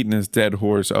I've beaten this dead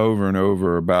horse over and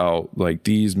over about like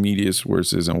these media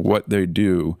sources and what they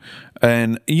do.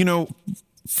 And,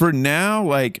 for now,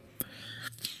 like,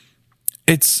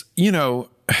 it's,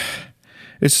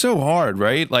 it's so hard,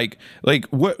 right? Like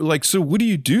what, like, so what do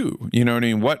you do? You know what I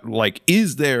mean? What, like,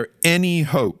 is there any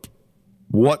hope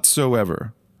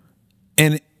whatsoever.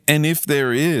 And if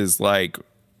there is, like,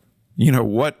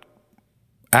 what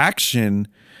action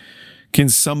can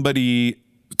somebody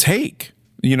take,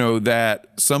 that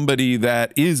somebody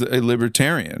that is a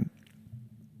libertarian,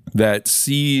 that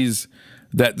sees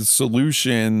that the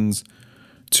solutions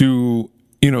to,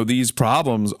 these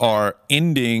problems are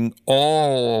ending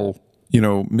all,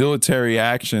 military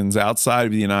actions outside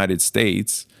of the United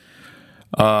States,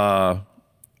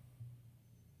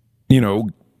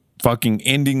 fucking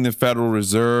ending the Federal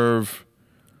Reserve,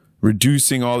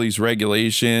 reducing all these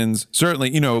regulations.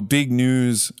 Certainly, big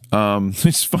news.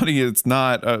 It's funny. It's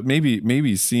not. Maybe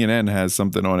CNN has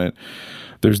something on it.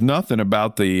 There's nothing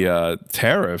about the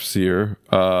tariffs here,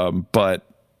 but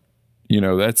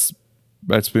that's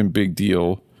been big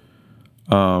deal.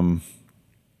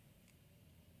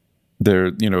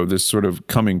 This sort of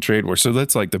coming trade war. So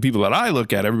that's like the people that I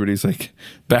look at, everybody's like,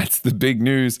 that's the big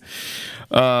news.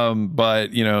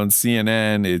 But, in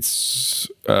CNN, it's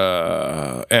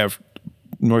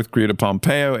North Korea to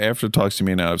Pompeo. After talks you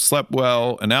may not have slept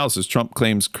well. Analysis: Trump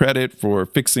claims credit for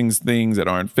fixing things that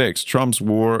aren't fixed. Trump's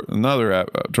war on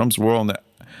the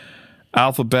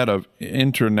alphabet of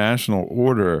international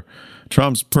order.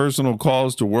 Trump's personal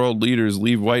calls to world leaders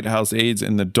leave White House aides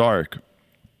in the dark.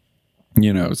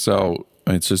 So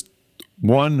it's just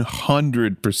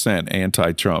 100%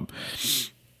 anti-Trump.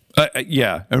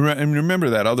 Yeah. And remember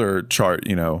that other chart,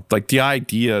 like the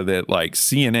idea that like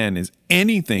CNN is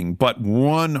anything but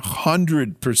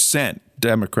 100%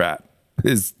 Democrat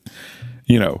is,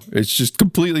 it's just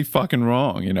completely fucking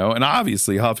wrong, and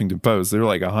obviously Huffington Post, they're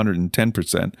like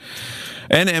 110%,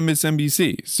 and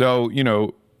MSNBC. So,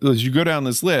 as you go down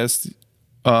this list,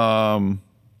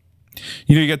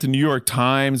 you got the New York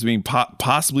Times. I mean,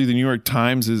 possibly the New York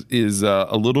Times is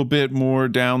a little bit more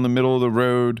down the middle of the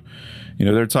road.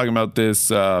 They're talking about this.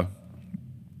 The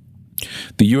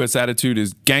U.S. attitude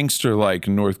is gangster-like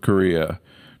in North Korea.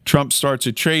 Trump starts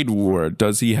a trade war.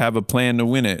 Does he have a plan to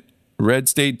win it? Red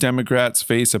state Democrats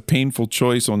face a painful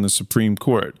choice on the Supreme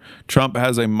Court. Trump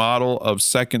has a model of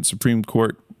second Supreme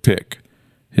Court pick.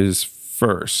 His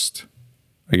first.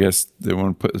 I guess they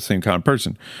want to put the same kind of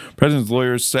person. President's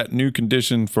lawyers set new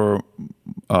condition for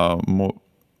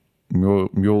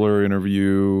Mueller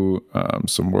interview,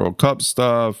 some World Cup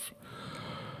stuff.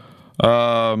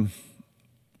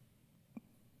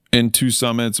 In two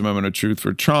summits, a moment of truth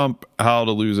for Trump, how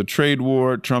to lose a trade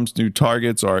war. Trump's new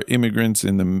targets are immigrants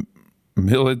in the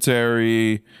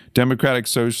military. Democratic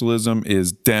socialism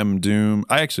is Dem doom.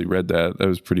 I actually read that. That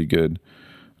was pretty good.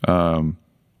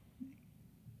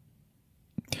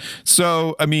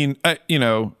 So, I mean,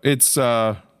 it's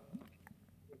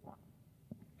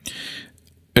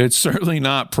certainly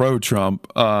not pro-Trump,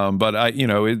 but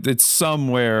it's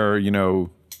somewhere,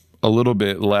 a little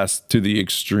bit less to the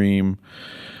extreme.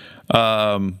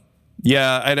 Dave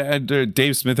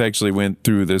Smith actually went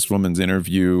through this woman's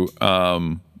interview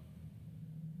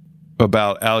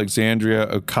about Alexandria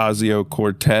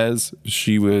Ocasio-Cortez.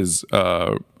 She was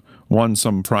won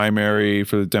some primary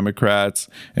for the Democrats,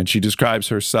 and she describes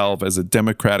herself as a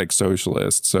democratic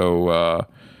socialist. So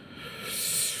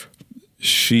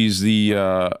she's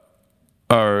a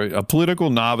political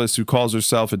novice who calls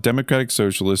herself a democratic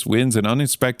socialist, wins an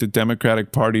unexpected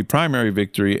Democratic Party primary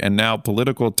victory, and now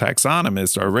political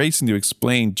taxonomists are racing to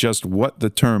explain just what the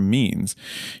term means.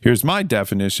 Here's my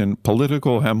definition: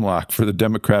 political hemlock for the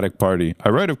Democratic Party.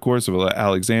 I write, of course, of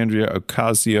Alexandria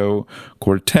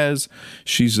Ocasio-Cortez.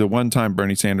 She's the one-time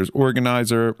Bernie Sanders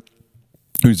organizer,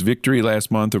 whose victory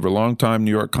last month over longtime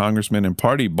New York Congressman and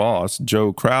party boss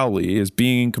Joe Crowley is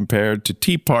being compared to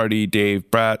Tea Party Dave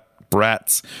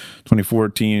Bratt's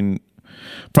 2014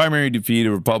 primary defeat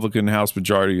of Republican House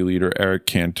Majority Leader Eric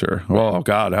Cantor. Oh,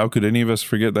 God, how could any of us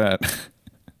forget that?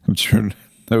 I'm sure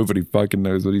nobody fucking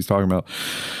knows what he's talking about.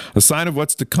 A sign of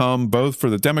what's to come, both for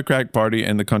the Democratic Party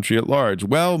and the country at large.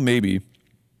 Well, maybe.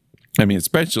 I mean,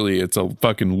 especially it's a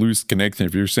fucking loose connection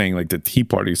if you're saying like the Tea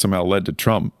Party somehow led to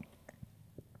Trump.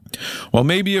 Well,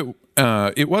 maybe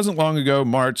it wasn't long ago,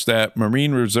 March, that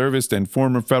Marine reservist and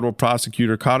former federal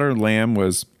prosecutor Cotter Lamb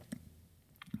was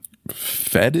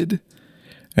feted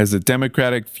as a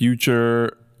Democratic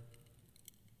future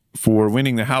for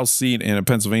winning the House seat in a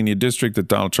Pennsylvania district that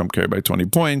Donald Trump carried by 20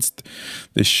 points.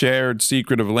 The shared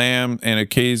secret of Lamb and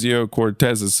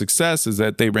Ocasio-Cortez's success is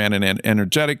that they ran an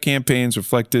energetic campaigns,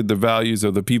 reflected the values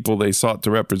of the people they sought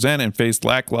to represent, and faced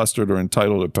lackluster or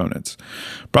entitled opponents.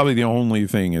 Probably the only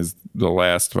thing is the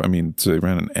last. I mean, so they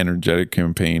ran an energetic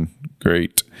campaign.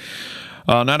 Great.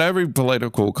 Not every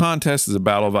political contest is a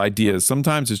battle of ideas.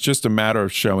 Sometimes it's just a matter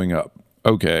of showing up.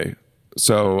 Okay.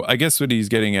 So I guess what he's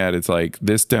getting at is like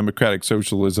this democratic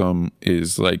socialism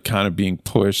is like kind of being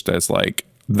pushed as like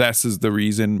this is the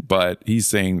reason, but he's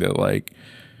saying that like,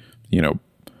 you know,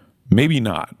 maybe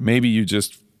not. Maybe you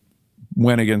just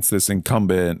went against this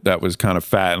incumbent that was kind of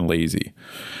fat and lazy.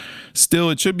 Still,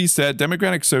 it should be said,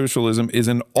 democratic socialism is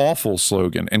an awful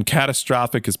slogan and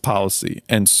catastrophic as policy,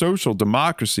 and social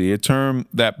democracy, a term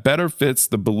that better fits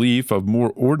the belief of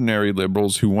more ordinary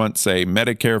liberals who want, say,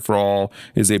 Medicare for all,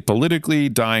 is a politically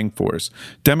dying force.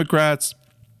 Democrats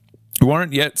who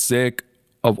aren't yet sick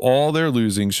of all their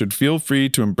losing should feel free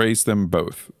to embrace them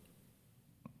both.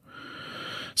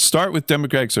 Start with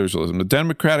democratic socialism. The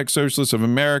Democratic Socialists of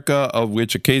America, of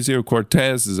which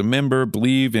Ocasio-Cortez is a member,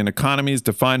 believe in economies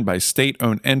defined by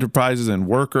state-owned enterprises and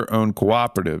worker-owned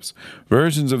cooperatives.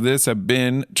 Versions of this have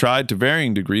been tried to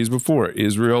varying degrees before.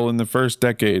 Israel in the first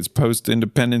decades,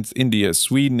 post-independence India,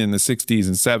 Sweden in the 60s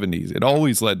and 70s. It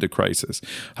always led to crisis.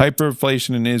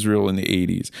 Hyperinflation in Israel in the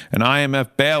 80s. An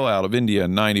IMF bailout of India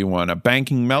in 91. A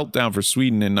banking meltdown for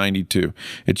Sweden in 92.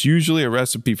 It's usually a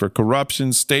recipe for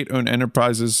corruption, state-owned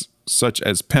enterprises such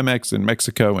as Pemex in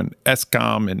Mexico and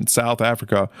Eskom in South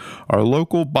Africa are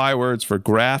local bywords for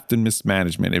graft and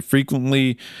mismanagement. It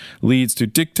frequently leads to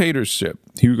dictatorship.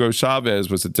 Hugo Chavez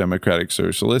was a democratic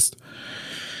socialist.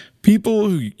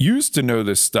 People used to know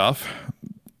this stuff.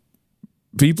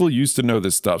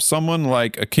 Someone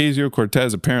like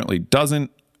Ocasio-Cortez apparently doesn't,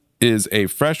 is a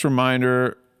fresh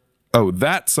reminder.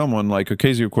 That someone like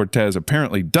Ocasio-Cortez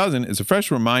apparently doesn't is a fresh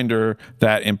reminder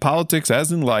that in politics,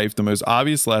 as in life, the most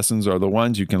obvious lessons are the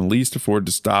ones you can least afford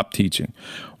to stop teaching.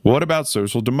 What about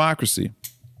social democracy?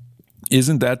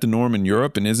 Isn't that the norm in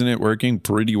Europe, and isn't it working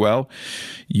pretty well?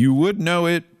 You wouldn't know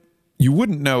it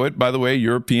by the way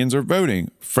Europeans are voting.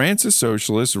 France's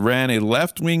socialists ran a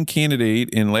left-wing candidate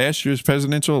in last year's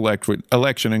presidential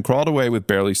election and crawled away with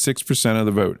barely 6% of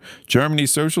the vote.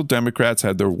 Germany's social democrats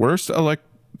had their worst electoral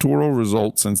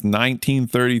results since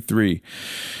 1933.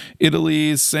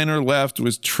 Italy's center-left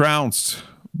was trounced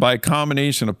by a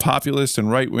combination of populists and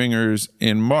right-wingers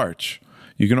in March.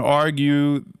 You can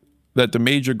argue that the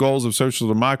major goals of social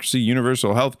democracy,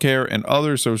 universal health care, and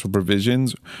other social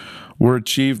provisions were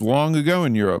achieved long ago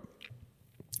in Europe,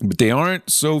 but they aren't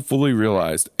so fully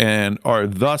realized and are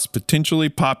thus potentially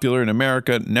popular in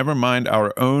America, never mind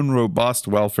our own robust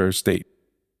welfare state.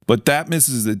 But that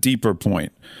misses the deeper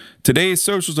point. Today's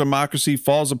social democracy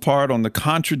falls apart on the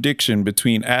contradiction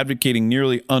between advocating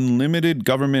nearly unlimited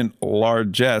government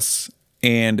largesse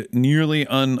and nearly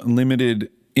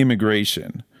unlimited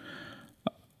immigration.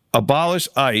 Abolish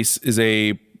ICE is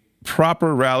a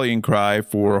proper rallying cry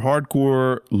for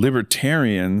hardcore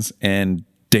libertarians and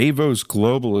Davos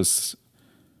globalists,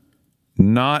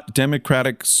 not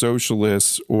democratic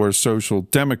socialists or social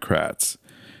democrats.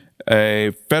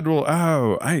 A federal,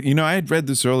 I had read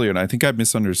this earlier and I think I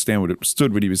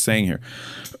misunderstood what he was saying here.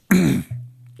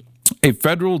 A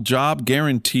federal job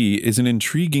guarantee is an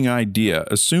intriguing idea,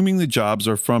 assuming the jobs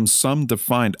are from some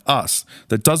defined us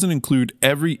that doesn't include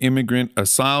every immigrant,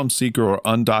 asylum seeker, or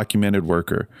undocumented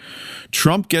worker.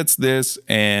 Trump gets this,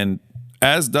 and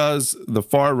as does the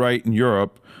far right in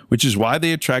Europe, which is why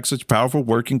they attract such powerful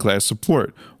working class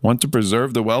support. Want to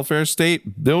preserve the welfare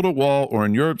state? Build a wall, or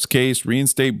in Europe's case,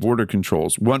 reinstate border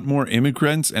controls. Want more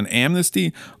immigrants and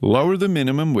amnesty? Lower the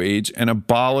minimum wage and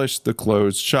abolish the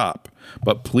closed shop.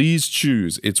 But please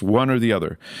choose. It's one or the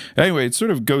other. Anyway, it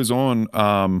sort of goes on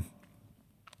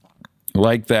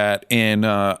like that. And,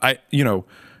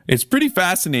 it's pretty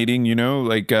fascinating,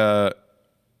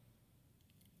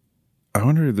 I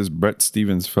wonder who this Bret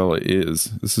Stephens fella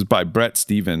is. This is by Bret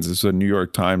Stephens. This is a New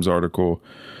York Times article.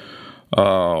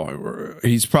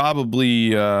 He's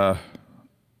probably our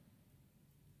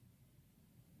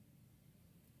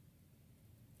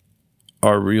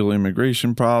real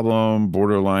immigration problem,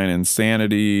 borderline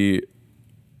insanity.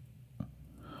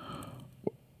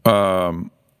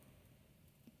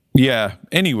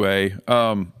 Anyway.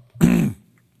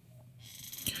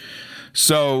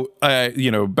 So,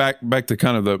 back to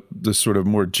kind of the sort of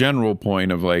more general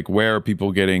point of like, where are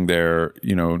people getting their,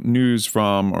 news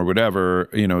from or whatever,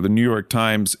 the New York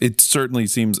Times, it certainly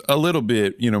seems a little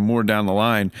bit, more down the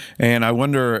line. And I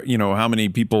wonder, how many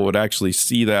people would actually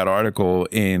see that article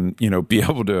and, be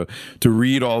able to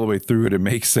read all the way through it and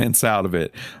make sense out of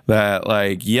it. That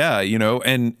like,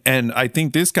 and I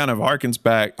think this kind of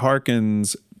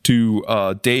harkens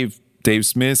to Dave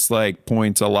Smith's like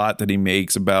points a lot that he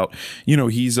makes about,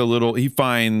 he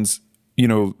finds,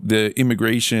 the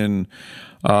immigration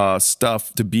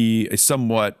stuff to be a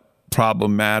somewhat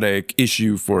problematic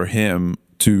issue for him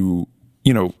to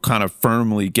kind of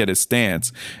firmly get a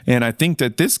stance. And I think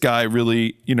that this guy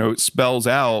really, spells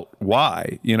out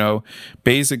why.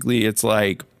 Basically it's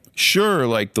like, sure,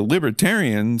 like the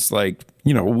libertarians, like,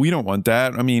 we don't want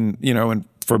that. I mean, and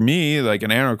for me, like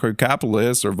an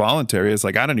anarcho-capitalist or voluntarist,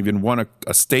 like I don't even want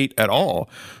a state at all.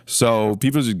 So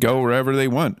people just go wherever they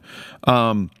want.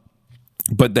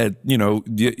 But that,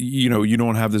 you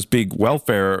don't have this big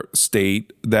welfare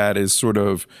state that is sort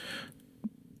of,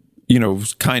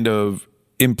 kind of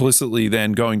implicitly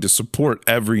then going to support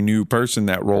every new person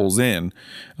that rolls in,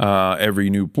 every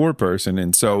new poor person.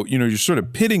 And so, you're sort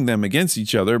of pitting them against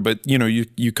each other, but,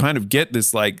 you kind of get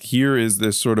this, like, here is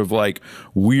this sort of like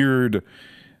weird,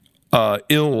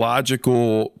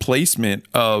 illogical placement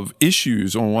of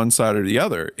issues on one side or the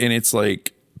other. And it's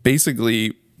like,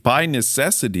 basically, by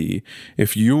necessity,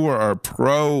 if you are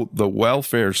pro the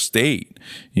welfare state,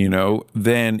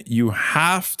 then you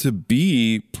have to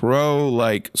be pro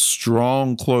like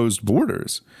strong closed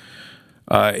borders.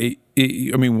 I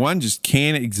mean, one just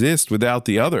can't exist without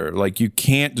the other. Like you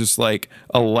can't just like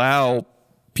allow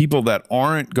people that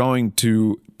aren't going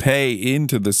to pay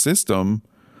into the system,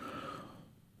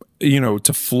 to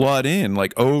flood in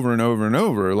like over and over and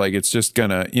over. Like it's just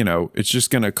gonna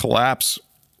collapse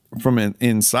from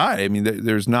inside. I mean,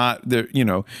 there's not there,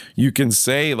 you can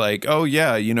say like, oh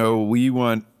yeah, we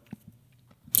want,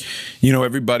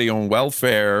 everybody on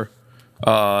welfare,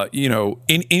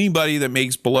 in anybody that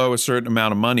makes below a certain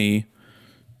amount of money,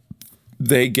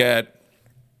 they get,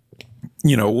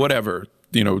 whatever,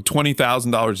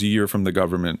 $20,000 a year from the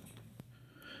government.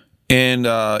 And,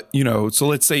 so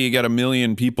let's say you got 1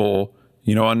 million people,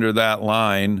 under that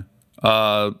line,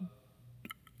 1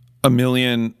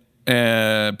 million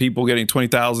people getting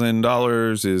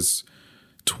 $20,000 is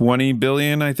 20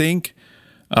 billion, I think.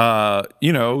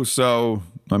 So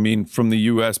I mean, from the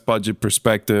U.S. budget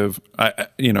perspective,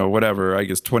 whatever. I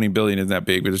guess 20 billion isn't that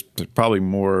big, but there's probably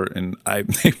more, and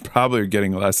they probably are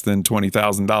getting less than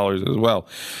 $20,000 as well.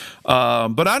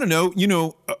 But I don't know,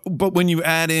 But when you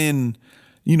add in,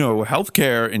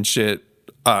 healthcare and shit,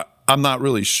 I'm not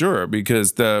really sure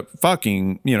because the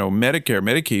fucking Medicare,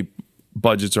 Medicaid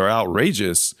budgets are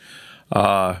outrageous,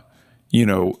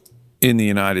 in the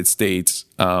United States.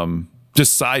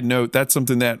 Just side note, that's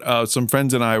something that some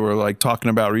friends and I were like talking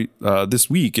about this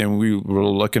week, and we were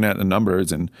looking at the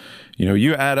numbers, and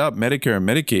you add up Medicare and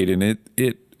Medicaid, and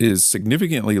it is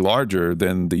significantly larger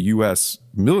than the U.S.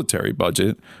 military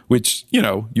budget, which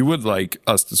you would like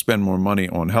us to spend more money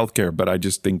on healthcare, but I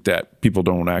just think that people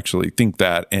don't actually think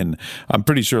that, and I'm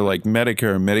pretty sure like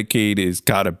Medicare and Medicaid is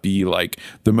got to be like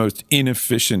the most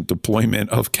inefficient deployment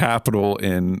of capital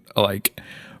in like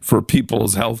for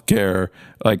people's healthcare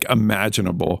like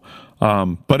imaginable.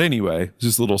 But anyway,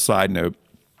 just a little side note.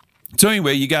 So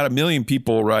anyway, you got 1 million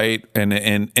people, right? And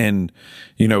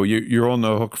you're on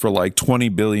the hook for like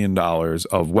 $20 billion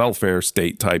of welfare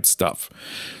state type stuff.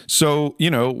 So,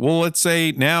 well, let's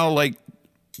say now like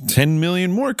 10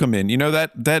 million more come in,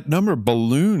 that number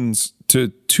balloons to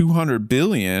 200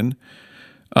 billion.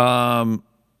 And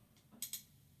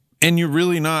you're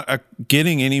really not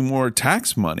getting any more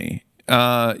tax money.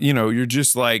 You're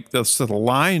just like the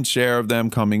lion's share of them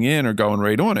coming in are going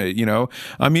right on it.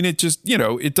 I mean, it just,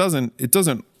 it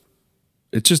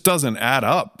just doesn't add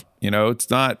up. It's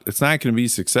not going to be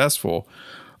successful.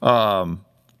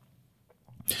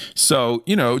 So,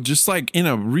 just like in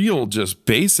a real, just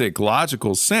basic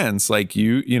logical sense, like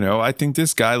I think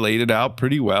this guy laid it out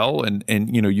pretty well. And,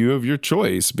 you have your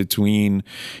choice between,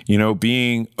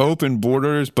 being open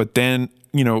borders, but then,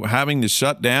 having to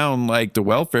shut down like the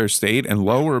welfare state and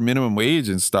lower minimum wage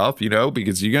and stuff,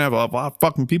 because you're going to have a lot of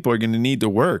fucking people are going to need to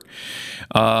work.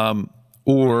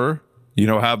 Or,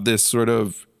 have this sort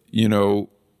of,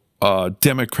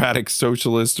 democratic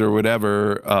socialist or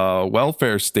whatever,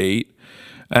 welfare state.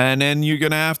 And then you're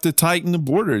going to have to tighten the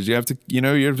borders. You have to, you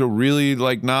have to really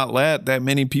like not let that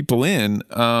many people in,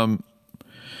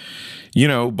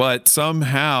 but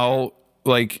somehow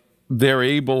like they're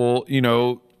able,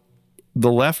 the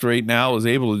left right now is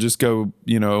able to just go,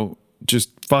 just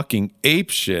fucking ape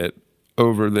shit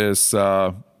over this,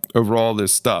 over all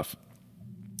this stuff,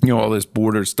 all this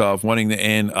border stuff, wanting to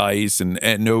end ICE and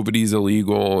nobody's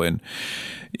illegal. And,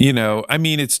 I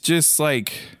mean, it's just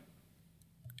like,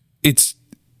 it's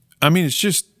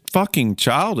just fucking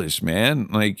childish, man.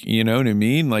 Like, you know what I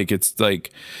mean? Like, it's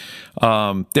like,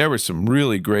 there were some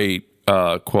really great,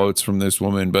 quotes from this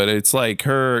woman, but it's like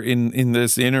her in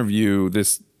this interview,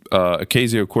 this,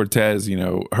 Ocasio-Cortez,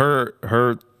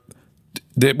 her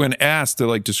that when asked to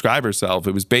like describe herself,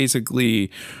 it was basically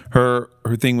her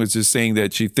thing was just saying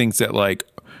that she thinks that like,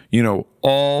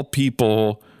 all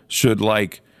people should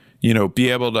like, be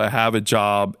able to have a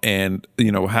job and,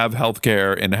 have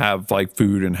healthcare and have like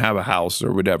food and have a house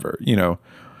or whatever,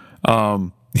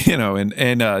 and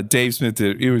Dave Smith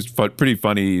it was pretty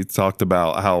funny. He talked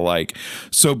about how like,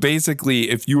 so basically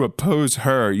if you oppose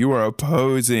her, you are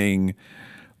opposing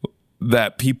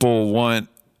that people want,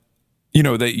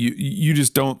 that you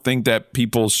just don't think that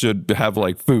people should have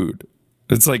like food.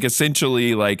 It's like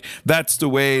essentially like that's the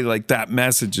way like that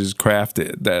message is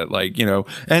crafted, that like,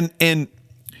 and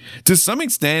to some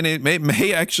extent it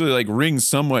may actually like ring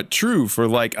somewhat true for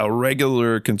like a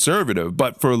regular conservative,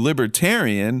 but for a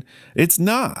libertarian it's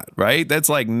not, right? That's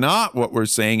like not what we're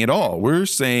saying at all. We're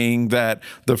saying that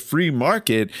the free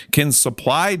market can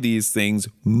supply these things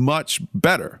much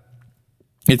better.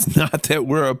 It's not that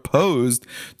we're opposed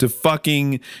to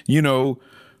fucking,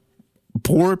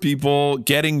 poor people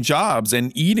getting jobs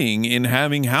and eating and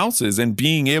having houses and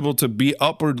being able to be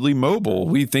upwardly mobile.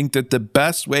 We think that the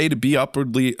best way to be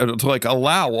upwardly, to like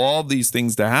allow all these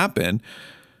things to happen,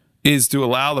 is to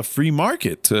allow the free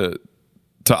market to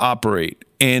operate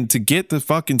and to get the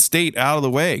fucking state out of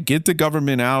the way, get the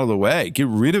government out of the way, get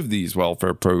rid of these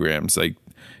welfare programs. Like,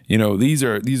 these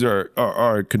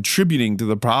are contributing to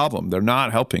the problem. They're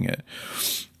not helping it.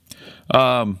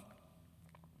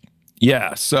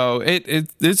 Yeah, so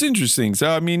it's interesting. So,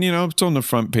 I mean, it's on the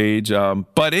front page.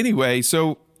 But anyway,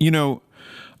 so,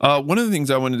 one of the things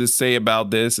I wanted to say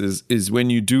about this is when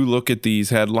you do look at these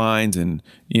headlines and,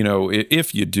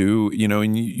 if you do,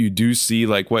 and you do see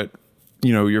like what,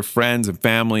 your friends and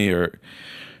family are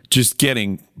just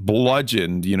getting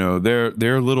bludgeoned,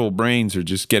 their little brains are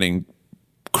just getting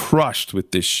crushed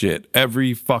with this shit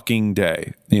every fucking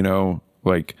day,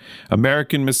 like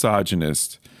American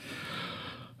misogynist.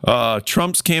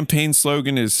 Trump's campaign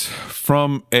slogan is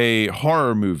from a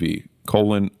horror movie,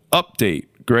 update.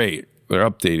 Great. They're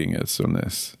updating us on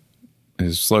this.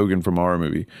 His slogan from a horror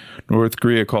movie. North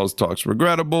Korea calls talks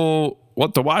regrettable.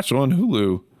 What to watch on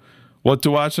Hulu. What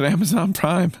to watch on Amazon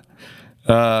Prime.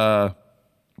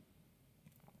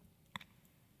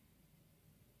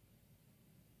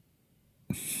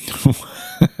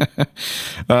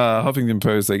 Huffington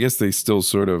Post, I guess they still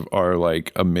sort of are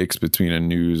like a mix between a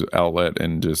news outlet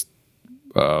and just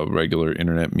regular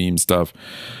internet meme stuff.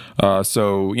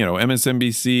 So,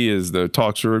 MSNBC is the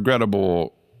talks are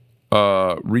regrettable.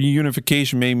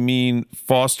 Reunification may mean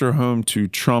foster home to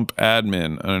Trump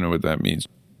admin. I don't know what that means.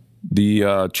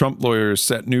 The Trump lawyers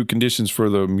set new conditions for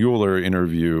the Mueller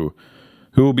interview.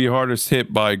 Who will be hardest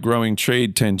hit by growing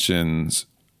trade tensions?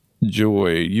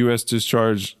 Joy. U.S.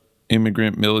 discharged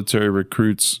immigrant military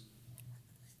recruits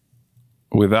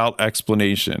without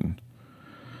explanation.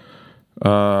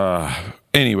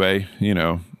 Anyway,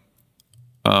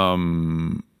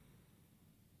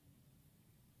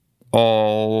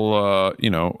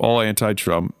 all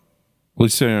anti-Trump.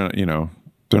 Let's say,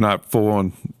 they're not full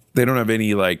on. They don't have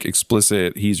any like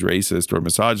explicit he's racist or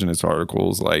misogynist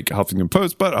articles like Huffington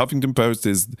Post, but Huffington Post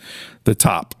is the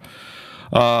top.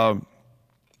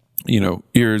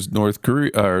 Here's North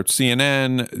Korea or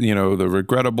CNN, the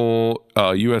regrettable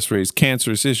U.S. raised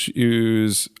cancerous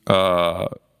issues.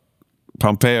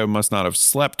 Pompeo must not have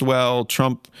slept well.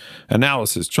 Trump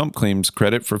analysis. Trump claims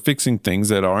credit for fixing things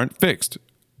that aren't fixed.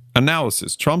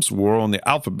 Analysis. Trump's war on the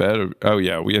alphabet.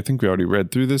 I think we already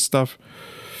read through this stuff.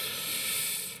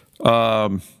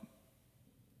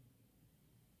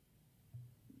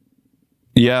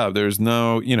 There's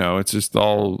no, it's just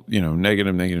all,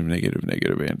 negative,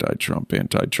 anti-Trump.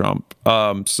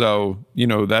 So,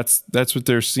 that's what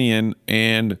they're seeing.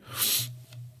 And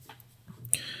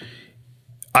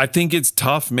I think it's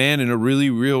tough, man, in a really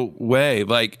real way.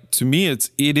 Like, to me, it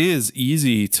is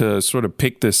easy to sort of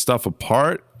pick this stuff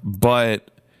apart, but,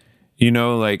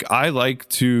 I like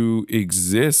to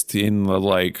exist in the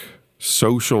like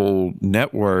social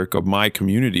network of my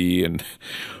community and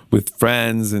with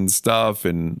friends and stuff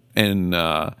and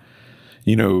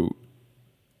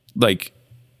like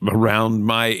around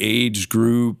my age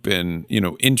group and,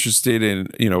 interested in,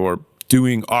 or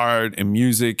doing art and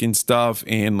music and stuff,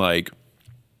 and like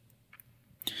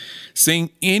saying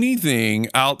anything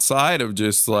outside of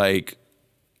just like,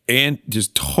 and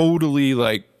just totally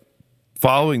like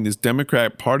following this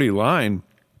Democrat Party line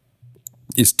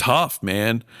is tough,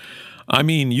 man. I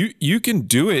mean, you can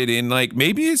do it, and like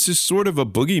maybe it's just sort of a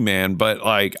boogeyman, but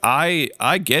like I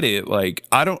get it. Like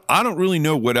I don't really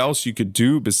know what else you could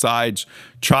do besides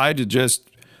try to just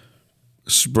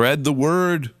spread the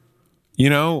word,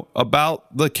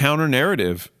 about the counter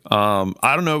narrative.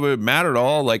 I don't know if it would matter at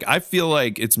all. Like I feel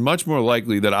like it's much more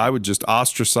likely that I would just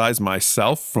ostracize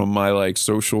myself from my like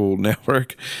social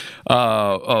network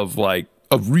of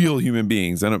real human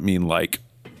beings. I don't mean like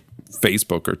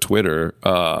Facebook or Twitter,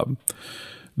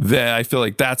 that I feel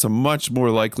like that's a much more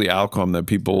likely outcome that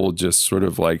people will just sort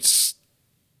of like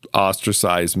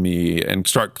ostracize me and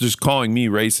start just calling me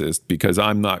racist because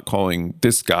I'm not calling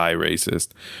this guy racist.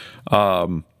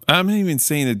 I'm not even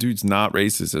saying the dude's not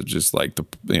racist. It's just like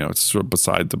it's sort of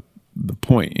beside the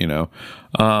point,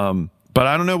 But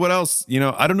I don't know what else,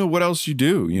 I don't know what else you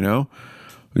do,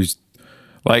 There's,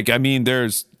 like, I mean,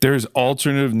 there's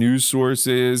alternative news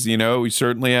sources, we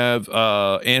certainly have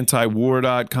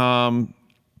antiwar.com.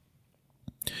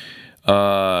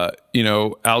 Al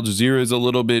Jazeera is a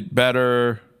little bit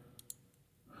better.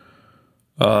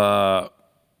 I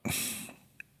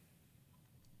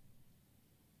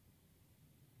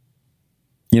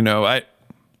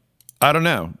don't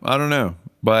know.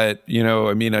 But,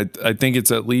 I mean, I think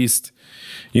it's at least,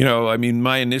 I mean,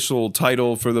 my initial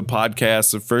title for the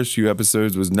podcast, the first few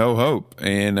episodes was No Hope.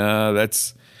 And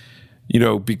that's,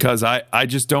 because I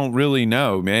just don't really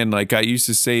know, man. Like I used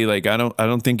to say, like, I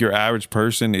don't think your average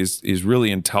person is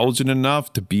really intelligent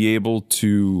enough to be able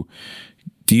to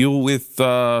deal with,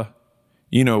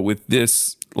 with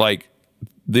this, like,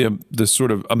 the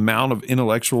sort of amount of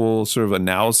intellectual sort of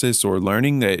analysis or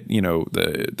learning that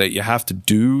that you have to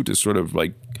do to sort of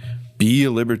like be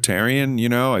a libertarian.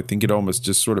 I think it almost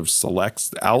just sort of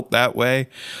selects out that way.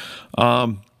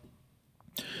 But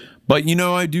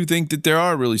I do think that there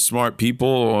are really smart people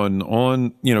on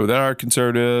that are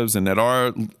conservatives and that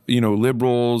are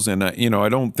liberals, and I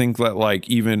don't think that like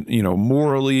even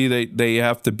morally they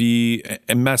have to be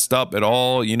messed up at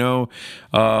all.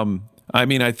 I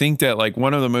mean, I think that like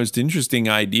one of the most interesting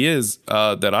ideas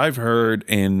that I've heard,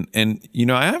 and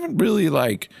I haven't really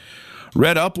like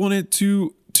read up on it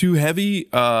too heavy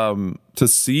to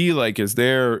see like is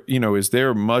there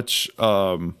much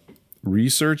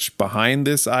research behind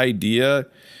this idea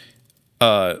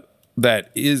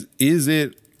that is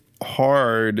it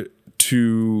harder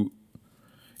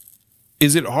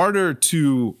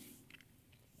to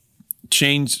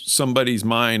change somebody's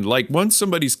mind? Like once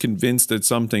somebody's convinced that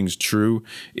something's true,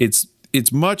 it's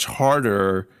much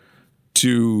harder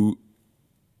to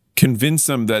convince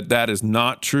them that that is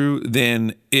not true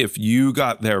than if you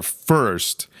got there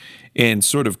first and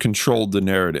sort of controlled the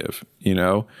narrative,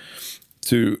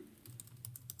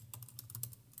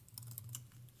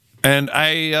 and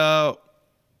I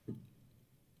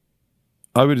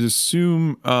would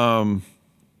assume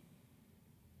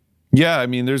yeah, I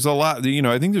mean, there's a lot,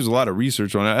 I think there's a lot of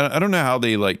research on it. I don't know how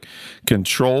they like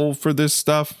control for this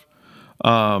stuff.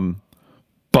 But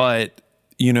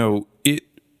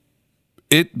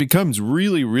it becomes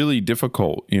really, really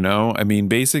difficult, I mean,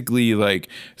 basically like,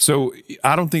 so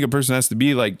I don't think a person has to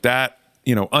be like that,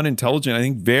 unintelligent. I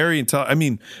think very intelligent. I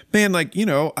mean, man, like,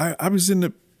 I was in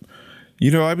the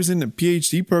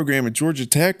PhD program at Georgia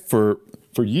Tech for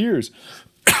years.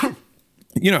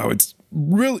 It's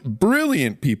really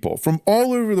brilliant people from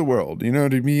all over the world. You know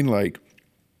what I mean? Like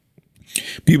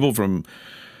people from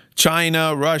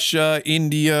China, Russia,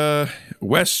 India,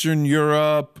 Western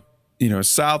Europe,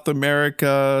 South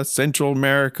America, Central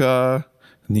America,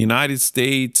 and the United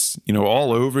States,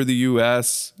 all over the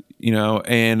US,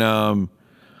 and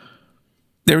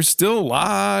there's still a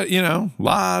lot, a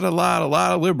lot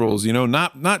of liberals,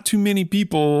 not too many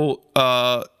people,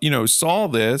 saw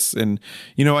this. And,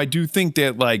 I do think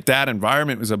that like that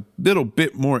environment was a little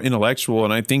bit more intellectual.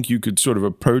 And I think you could sort of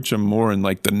approach them more in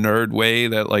like the nerd way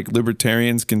that like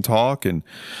libertarians can talk. And,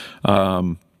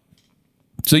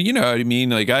 so, what I mean?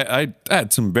 Like I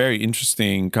had some very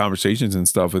interesting conversations and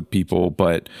stuff with people,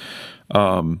 but,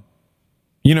 so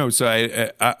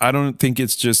I don't think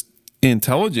it's just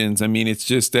intelligence. I mean, it's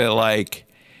just that like,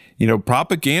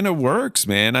 propaganda works,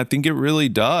 man. I think it really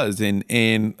does. And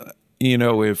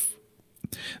if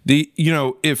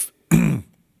if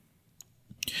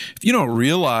you don't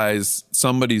realize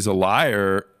somebody's a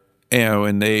liar,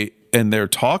 and they're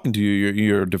talking to you,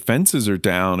 your defenses are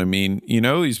down. I mean,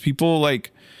 these people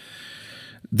like,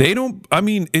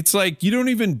 it's like you don't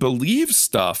even believe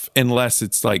stuff unless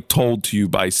it's like told to you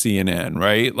by CNN,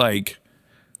 right? Like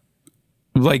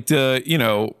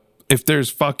if there's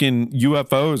fucking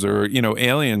UFOs or,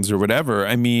 aliens or whatever,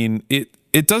 I mean,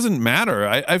 it doesn't matter.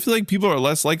 I feel like people are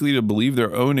less likely to believe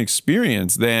their own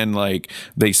experience than like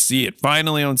they see it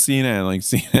finally on CNN. Like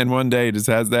CNN one day just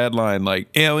has that line like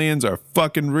aliens are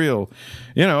fucking real.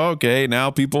 Okay,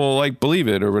 now people like believe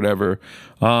it or whatever.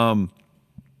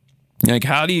 Like,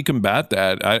 how do you combat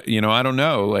that? I don't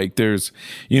know. Like, there's,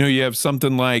 you have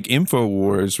something like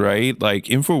InfoWars, right? Like,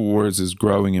 InfoWars is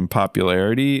growing in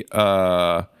popularity.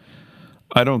 I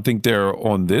don't think they're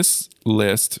on this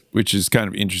list, which is kind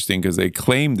of interesting because they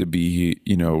claim to be,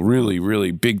 really,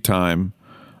 really big time.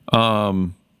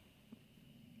 But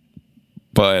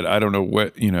I don't know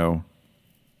what,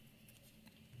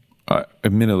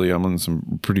 admittedly, I'm on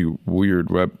some pretty weird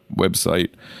website.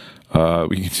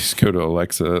 We can just go to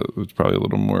Alexa. It's probably a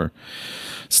little more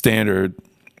standard.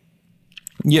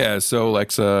 Yeah, so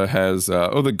Alexa has,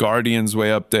 The Guardian's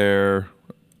way up there.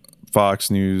 Fox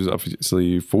News,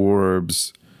 obviously,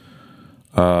 Forbes,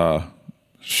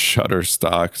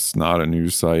 Shutterstock's not a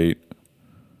news site.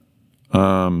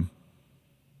 Reuters,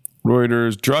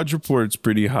 Drudge Report's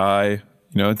pretty high.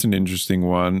 It's an interesting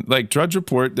one. Like Drudge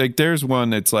Report, like there's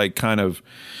one that's like kind of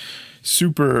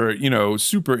super,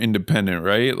 super independent,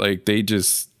 right? Like they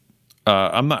just,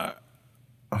 oh my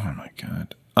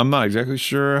God. I'm not exactly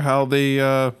sure how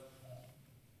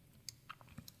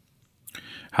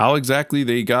exactly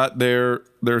they got their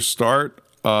start,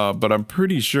 but I'm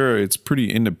pretty sure it's pretty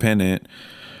independent.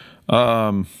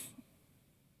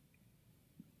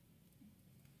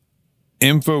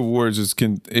 InfoWars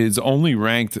is only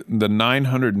ranked the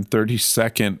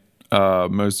 932nd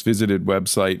most visited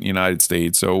website in the United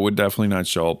States, so it would definitely not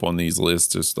show up on these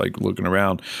lists. Just like looking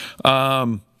around, they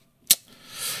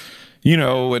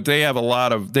have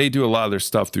they do a lot of their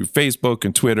stuff through Facebook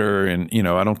and Twitter, and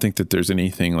I don't think that there's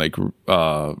anything like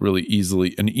really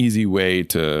an easy way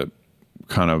to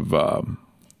kind of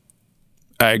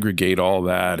aggregate all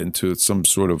that into some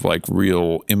sort of like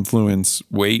real influence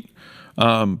weight,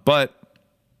 but.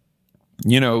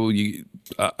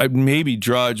 Maybe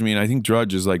Drudge. I mean, I think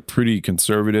Drudge is like pretty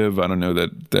conservative. I don't know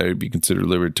that they'd be considered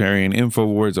libertarian.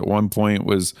 InfoWars at one point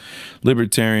was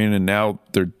libertarian, and now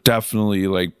they're definitely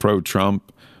like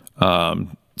pro-Trump.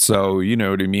 So you know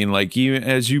what I mean? Like even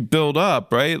as you build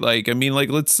up, right? Like I mean, like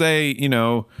let's say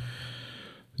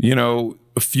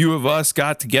a few of us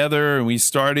got together and we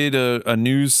started a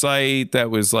news site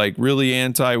that was like really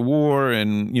anti-war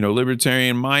and,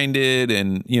 libertarian minded.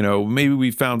 And, maybe we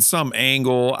found some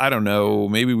angle. I don't know.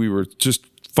 Maybe we were just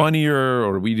funnier,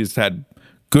 or we just had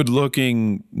good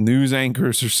looking news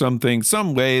anchors or something,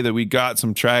 some way that we got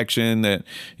some traction that,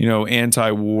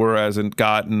 anti-war hasn't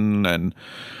gotten, and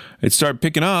it started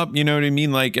picking up, you know what I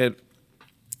mean? Like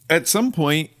at some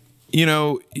point,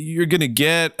 you're going to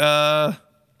get,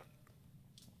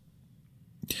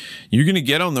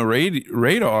 on the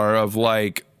radar of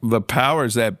like the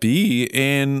powers that be.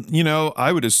 And,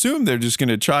 I would assume they're just going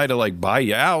to try to like buy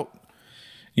you out,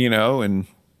 and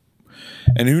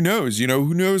who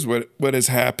knows, what has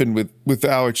happened with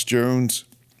Alex Jones.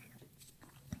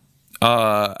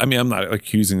 I mean, I'm not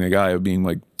accusing the guy of being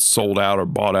like sold out or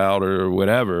bought out or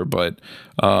whatever, but,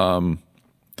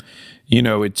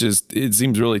 it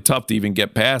seems really tough to even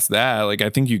get past that. Like, I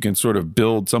think you can sort of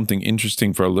build something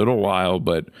interesting for a little while,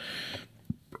 but,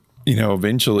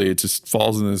 eventually it just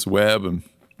falls in this web. And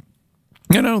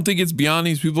I don't think it's beyond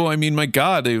these people. I mean, my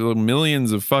God, they have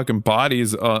millions of fucking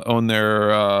bodies on their,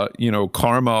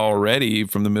 karma already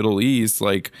from the Middle East.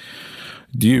 Like,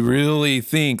 do you really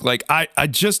think, like, I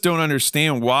just don't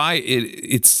understand why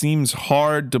it seems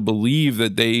hard to believe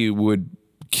that they would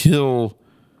kill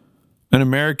an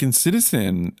American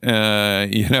citizen,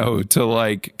 to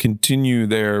like continue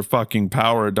their fucking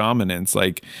power dominance.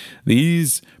 Like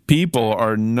these people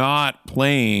are not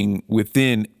playing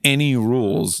within any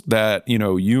rules that,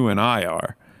 you and I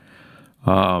are.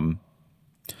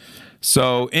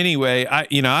 So anyway,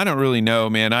 I don't really know,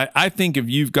 man. I think if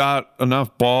you've got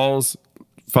enough balls,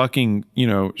 fucking,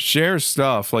 share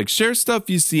stuff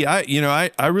you see.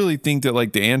 I really think that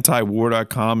like the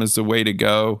antiwar.com is the way to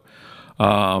go.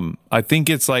 I think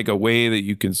it's like a way that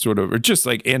you can sort of, or just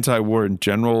like anti-war in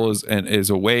general is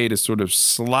a way to sort of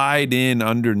slide in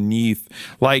underneath.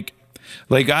 I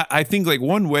think like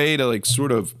one way to like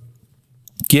sort of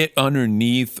get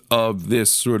underneath of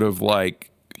this sort of like,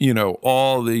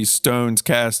 all these stones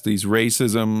cast, these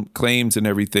racism claims and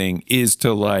everything, is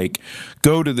to like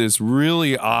go to this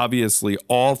really obviously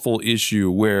awful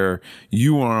issue where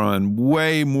you are on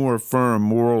way more firm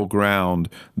moral ground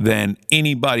than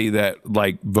anybody that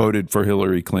like voted for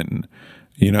Hillary Clinton.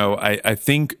 I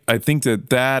think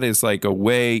that is like a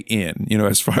way in,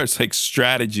 as far as like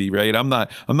strategy, right? I'm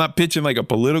not pitching like a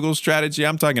political strategy.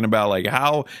 I'm talking about like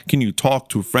how can you talk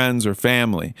to friends or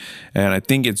family? And I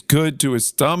think it's good to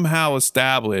somehow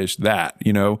establish that,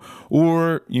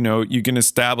 or, you can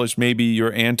establish maybe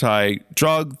your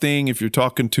anti-drug thing if you're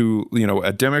talking to,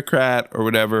 a Democrat or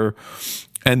whatever.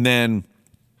 And then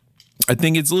I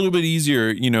think it's a little bit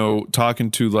easier, talking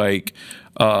to like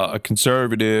a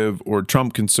conservative or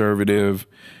Trump conservative,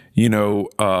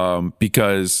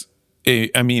 because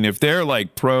if they're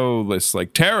like pro this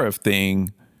like tariff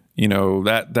thing,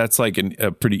 that's like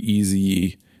a pretty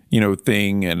easy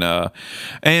thing. And I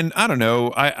don't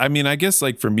know. I mean, I guess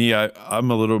like for me, I'm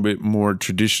a little bit more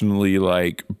traditionally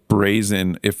like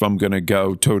brazen if I'm going to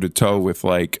go toe to toe with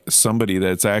like somebody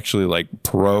that's actually like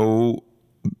pro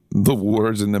the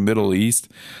wars in the Middle East.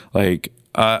 Like,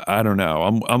 I don't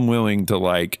know. I'm willing to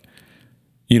like,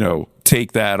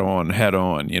 take that on head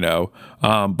on,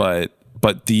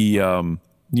 but the,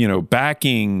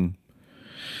 backing,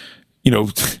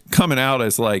 coming out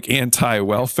as like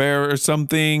anti-welfare or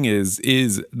something is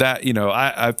that,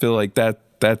 I feel like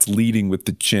that's leading with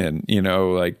the chin,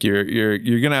 like you're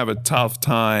going to have a tough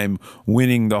time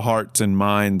winning the hearts and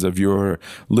minds of your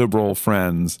liberal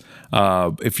friends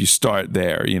if you start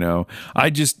there, I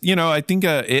just, I think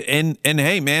and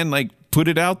hey man, like put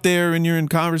it out there and you're in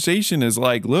conversation is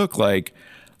like, look, like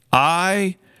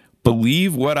I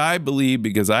believe what I believe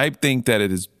because I think that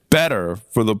it is better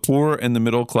for the poor and the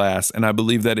middle class, and I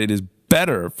believe that it is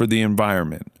better for the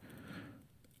environment.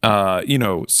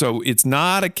 So it's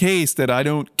not a case that I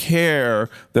don't care,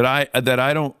 that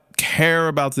I don't care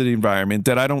about the environment,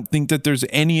 that I don't think that there's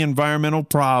any environmental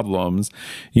problems,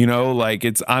 like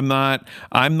I'm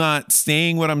not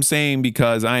saying what I'm saying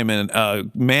because I'm a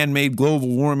man-made global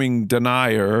warming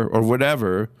denier or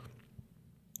whatever.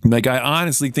 Like, I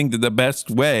honestly think that the best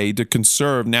way to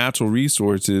conserve natural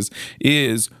resources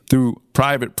is through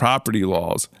private property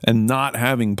laws and not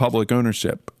having public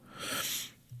ownership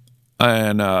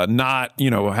and not,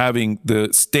 having the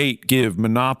state give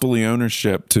monopoly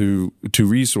ownership to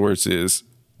resources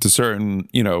to certain,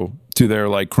 to their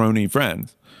like crony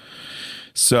friends.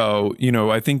 So,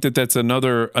 I think that that's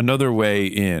another way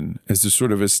in is to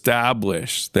sort of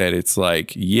establish that it's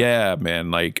like, yeah,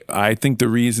 man, like I think the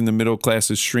reason the middle class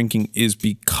is shrinking is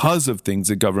because of things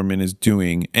the government is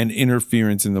doing and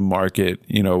interference in the market,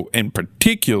 in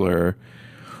particular,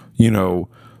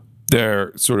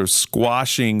 they're sort of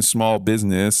squashing small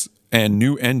business and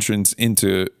new entrants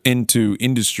into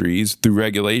industries through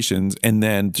regulations, and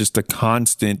then just a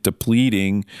constant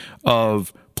depleting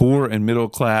of poor and middle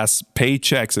class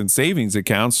paychecks and savings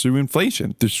accounts through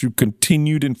inflation, through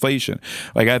continued inflation.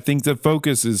 Like I think the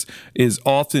focus is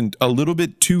often a little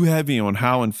bit too heavy on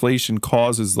how inflation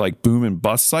causes like boom and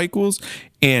bust cycles,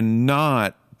 and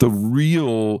not the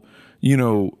real,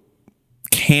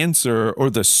 cancer or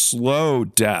the slow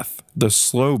death, the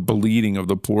slow bleeding of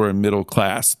the poor and middle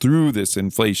class through this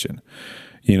inflation,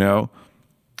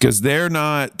 because they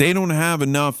don't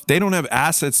have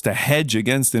assets to hedge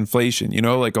against inflation.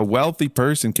 Like a wealthy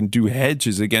person can do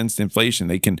hedges against inflation.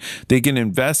 They can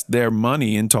invest their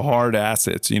money into hard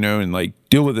assets, and like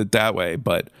deal with it that way.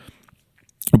 But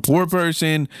a poor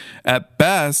person, at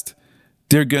best,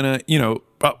 they're gonna,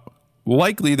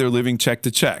 likely they're living check to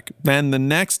check. Then the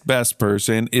next best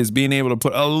person is being able to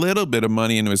put a little bit of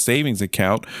money into a savings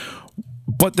account,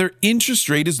 but their interest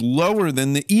rate is lower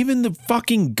than even the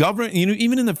fucking government,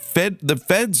 even in the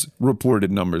Fed's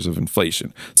reported numbers of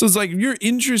inflation. So it's like if your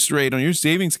interest rate on your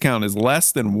savings account is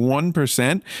less than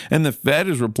 1% and the Fed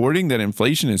is reporting that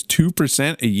inflation is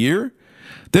 2% a year,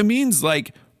 that means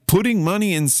like putting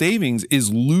money in savings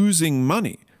is losing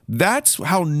money. That's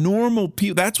how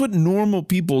that's what normal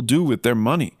people do with their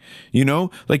money.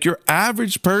 Like your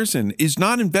average person is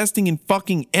not investing in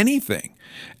fucking anything.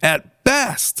 At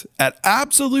best, at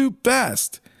absolute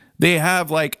best, they have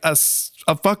like a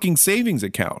fucking savings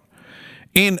account.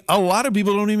 And a lot of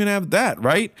people don't even have that,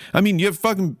 right? I mean, you have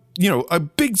fucking, a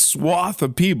big swath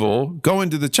of people go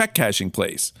into the check cashing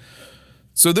place.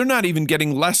 So they're not even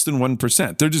getting less than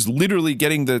 1%. They're just literally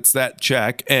getting that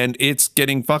check, and it's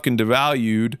getting fucking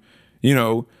devalued,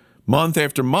 month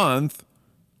after month.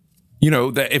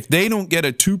 That if they don't get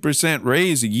a 2%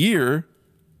 raise a year,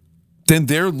 then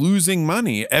they're losing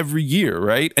money every year,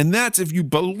 right? And that's if you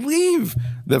believe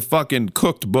the fucking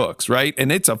cooked books, right?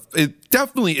 And it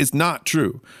definitely is not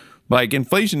true. Like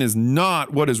inflation is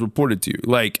not what is reported to you.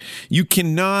 Like you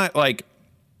cannot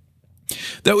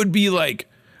that would be like,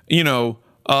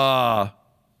 how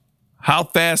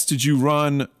fast did you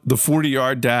run the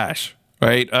 40-yard dash?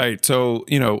 Right. All right. So,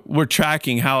 we're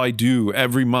tracking how I do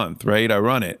every month. Right. I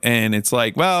run it. And it's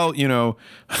like, well,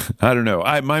 I don't know.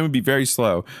 Mine would be very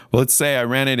slow. Well, let's say I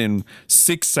ran it in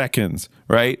 6 seconds.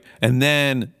 Right. And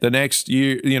then the next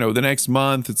year, the next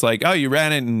month, it's like, oh, you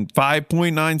ran it in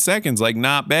 5.9 seconds. Like,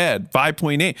 not bad.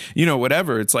 5.8,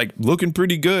 whatever. It's like looking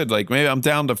pretty good. Like maybe I'm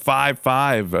down to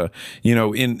 5.5,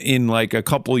 in like a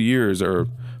couple years or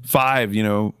 5,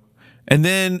 and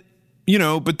then,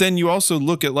 but then you also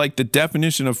look at like the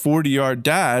definition of 40-yard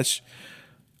dash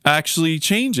actually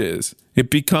changes. It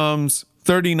becomes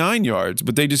 39 yards,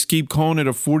 but they just keep calling it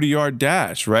a 40-yard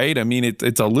dash, right? I mean,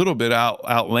 it's a little bit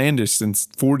outlandish since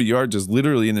 40 yards is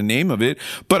literally in the name of it,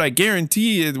 but I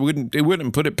guarantee it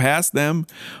wouldn't put it past them.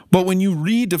 But when you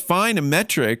redefine a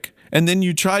metric and then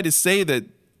you try to say that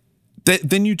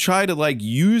then you try to like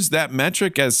use that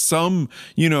metric as some,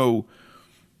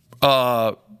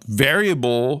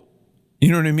 variable, you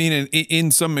know what I mean,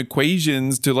 in some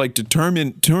equations to like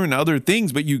determine other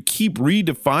things, but you keep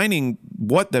redefining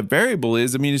what the variable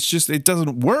is. I mean, it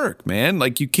doesn't work, man.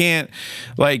 Like you can't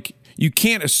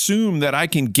assume that I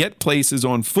can get places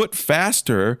on foot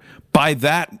faster by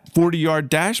that 40-yard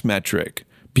dash metric,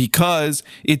 because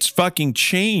it's fucking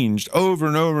changed over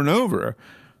and over and over.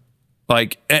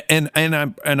 Like, and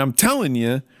I'm telling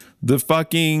you,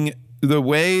 the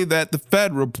way that the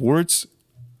Fed reports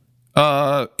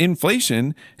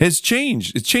inflation has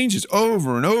changed. It changes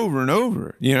over and over and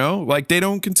over, like they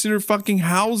don't consider fucking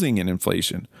housing in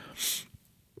inflation.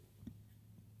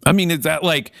 I mean, is that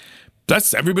like,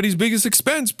 that's everybody's biggest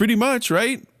expense pretty much,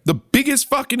 right? The biggest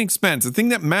fucking expense, the thing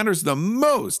that matters the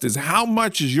most is how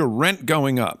much is your rent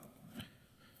going up,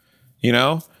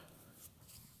 And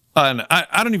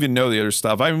I don't even know the other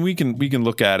stuff. I mean, we can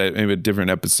look at it maybe a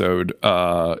different episode,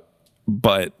 but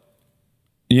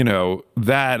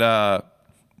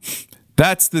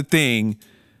that's the thing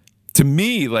to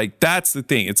me. Like, that's the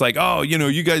thing. It's like, oh,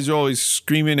 you guys are always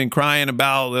screaming and crying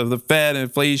about the Fed and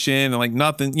inflation and like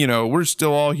nothing, we're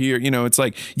still all here. It's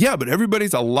like, yeah, but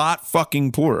everybody's a lot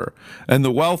fucking poorer and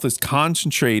the wealth is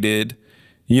concentrated,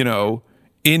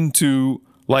 into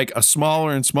like a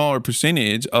smaller and smaller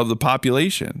percentage of the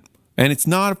population. And it's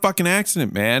not a fucking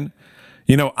accident, man.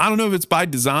 I don't know if it's by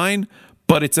design,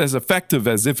 but it's as effective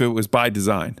as if it was by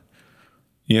design,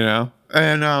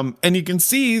 and you can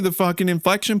see the fucking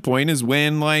inflection point is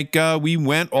when like we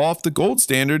went off the gold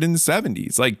standard in the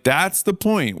 70s. Like that's the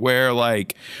point where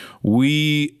like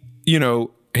we,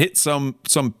 hit some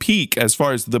peak as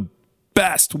far as the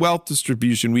best wealth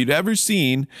distribution we'd ever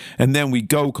seen. And then we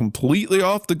go completely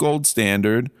off the gold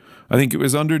standard. I think it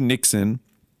was under Nixon.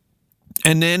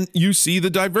 And then you see the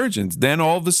divergence. Then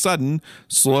all of a sudden,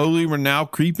 slowly we're now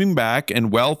creeping back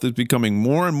and wealth is becoming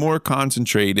more and more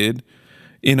concentrated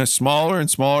in a smaller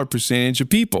and smaller percentage of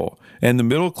people. And the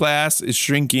middle class is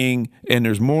shrinking and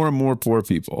there's more and more poor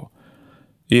people.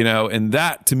 And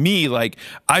that to me, like,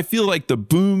 I feel like the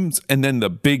booms and then the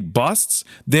big busts,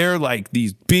 they're like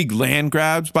these big land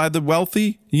grabs by the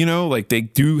wealthy, like they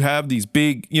do have these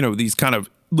big, these kind of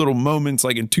little moments.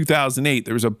 Like in 2008,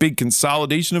 there was a big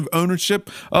consolidation of ownership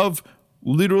of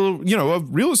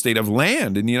of real estate, of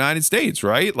land in the United States,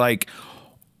 right? Like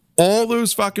all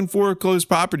those fucking foreclosed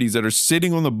properties that are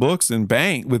sitting on the books and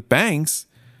with banks.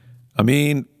 I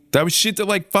mean, that was shit that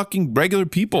like fucking regular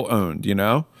people owned,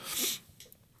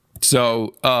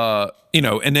 So,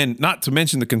 and then not to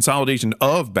mention the consolidation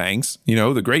of banks,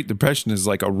 the Great Depression is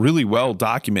like a really well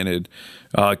documented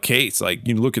case. Like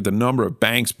you look at the number of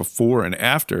banks before and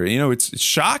after, it's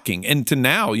shocking. And to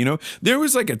now, there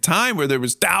was like a time where there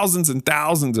was thousands and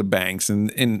thousands of banks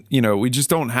and we just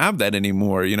don't have that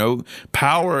anymore.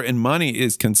 Power and money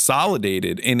is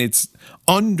consolidated and it's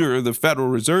under the Federal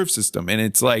Reserve System. And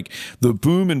it's like the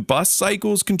boom and bust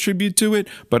cycles contribute to it,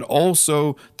 but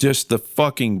also just the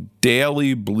fucking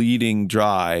daily bleeding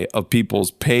dry of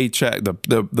people's paycheck,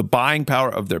 the buying power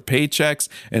of their paychecks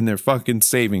and their fucking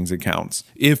savings accounts,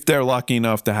 if they're lucky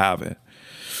enough to have it.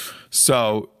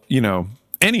 So,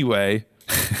 anyway,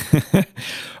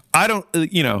 I don't,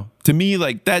 to me,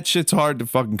 like that shit's hard to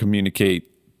fucking communicate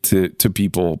to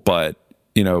people, but,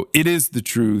 it is the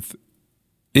truth.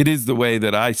 It is the way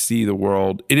that I see the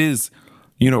world. It is,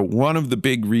 one of the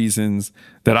big reasons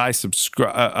that I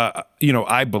subscribe,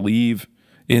 I believe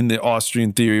in the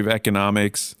Austrian theory of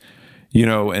economics,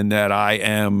 and that I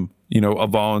am, a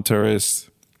voluntarist.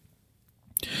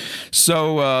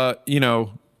 So,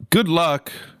 good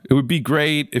luck. It would be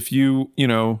great if you,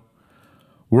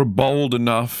 were bold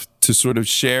enough to sort of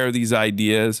share these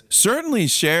ideas. Certainly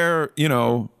share,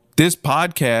 this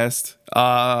podcast.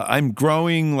 I'm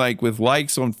growing like with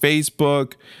likes on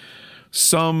Facebook,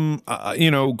 some,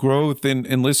 growth in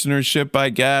listenership, I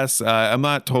guess. I'm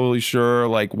not totally sure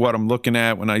like what I'm looking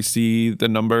at when I see the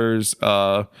numbers.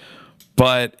 But,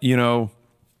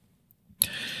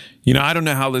 I don't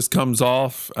know how this comes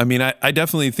off. I mean, I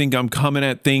definitely think I'm coming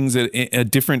at things at a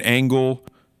different angle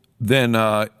than,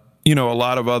 a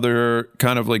lot of other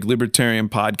kind of like libertarian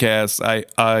podcasts. I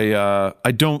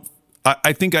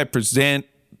think I present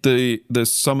the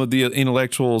some of the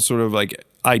intellectual sort of like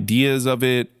ideas of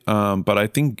it. But I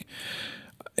think,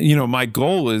 my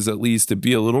goal is at least to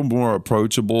be a little more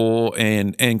approachable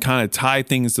and kind of tie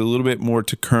things a little bit more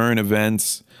to current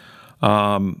events.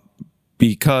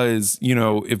 Because,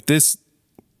 if this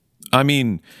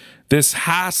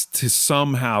has to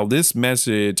somehow, this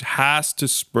message has to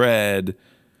spread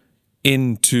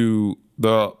into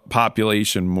the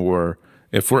population more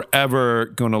if we're ever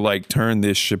going to like turn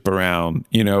this ship around.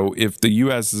 If the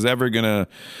US is ever going to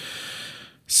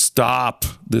stop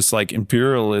this like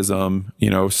imperialism,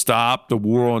 stop the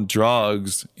war on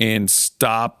drugs and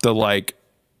stop the like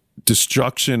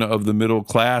destruction of the middle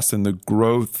class and the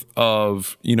growth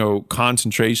of,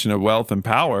 concentration of wealth and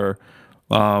power,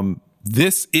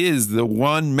 this is the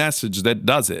one message that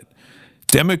does it.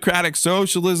 Democratic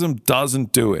socialism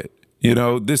doesn't do it.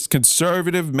 This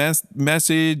conservative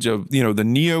message of, the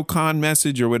neocon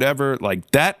message or whatever, like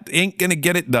that ain't going to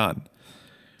get it done.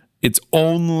 It's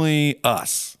only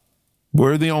us.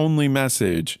 We're the only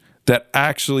message that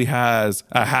actually has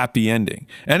a happy ending.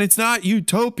 And it's not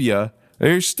utopia.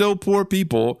 There's still poor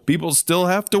people. People still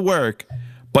have to work,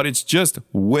 but it's just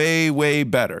way, way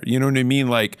better. You know what I mean?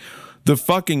 Like, the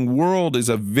fucking world is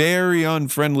a very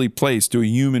unfriendly place to a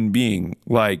human being.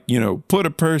 Like, put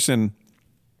a person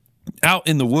out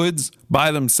in the woods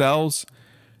by themselves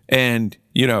and,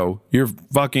 you're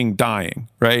fucking dying,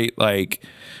 right? Like,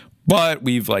 but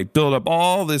we've like built up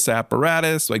all this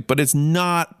apparatus, like, but it's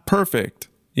not perfect.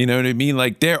 You know what I mean?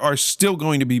 Like, there are still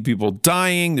going to be people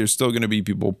dying. There's still going to be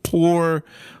people poor,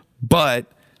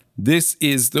 but this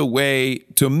is the way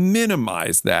to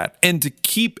minimize that and to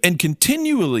keep and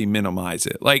continually minimize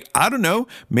it. Like, I don't know,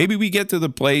 maybe we get to the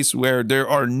place where there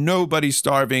are nobody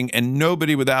starving and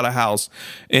nobody without a house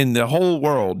in the whole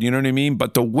world. You know what I mean?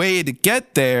 But the way to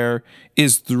get there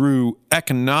is through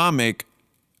economic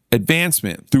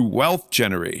advancement, through wealth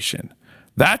generation.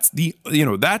 That's the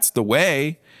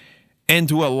way. And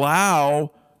to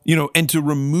allow, and to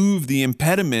remove the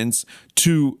impediments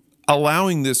to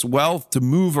allowing this wealth to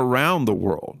move around the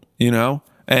world,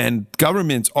 and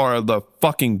governments are the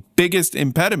fucking biggest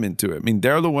impediment to it. I mean,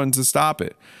 they're the ones to stop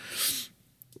it.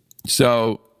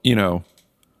 So,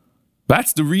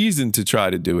 that's the reason to try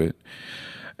to do it.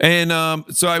 And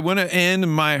so I want to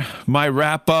end my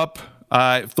wrap up.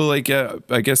 I feel like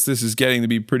I guess this is getting to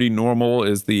be pretty normal,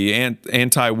 is the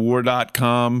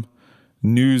antiwar.com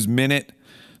news minute.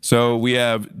 So we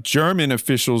have German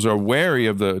officials are wary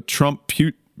of the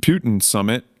Trump-Putin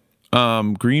summit.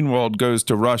 Greenwald goes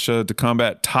to Russia to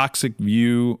combat toxic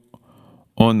view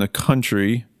on the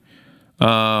country.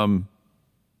 I'm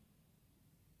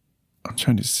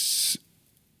trying to just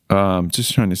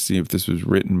trying to see if this was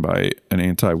written by an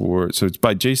anti-war. So it's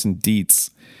by Jason Dietz.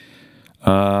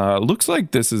 Looks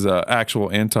like this is an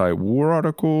actual anti-war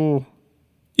article.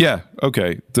 Yeah,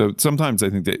 okay. So sometimes I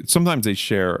think sometimes they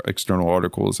share external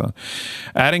articles.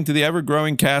 Adding to the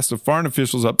ever-growing cast of foreign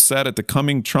officials upset at the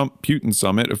coming Trump-Putin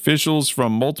summit, officials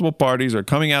from multiple parties are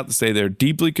coming out to say they're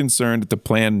deeply concerned at the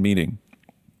planned meeting.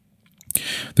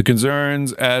 The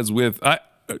concerns, as with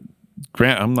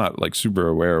Grant, I'm not like super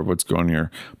aware of what's going here,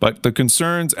 but the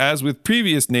concerns, as with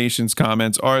previous nations'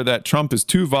 comments, are that Trump is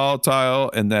too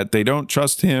volatile and that they don't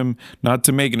trust him not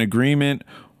to make an agreement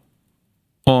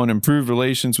on improved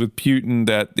relations with Putin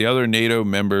that the other NATO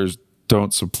members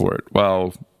don't support.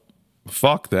 Well,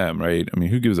 fuck them, right? I mean,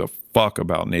 who gives a fuck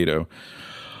about NATO?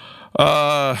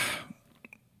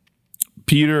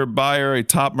 Peter Bayer, a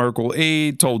top Merkel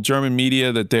aide, told German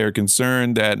media that they are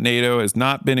concerned that NATO has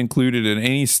not been included at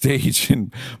any stage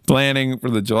in planning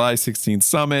for the July 16th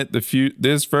summit.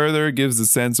 This further gives the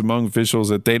sense among officials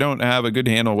that they don't have a good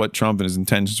handle on what Trump and his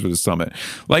intentions for the summit.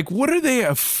 Like, what are they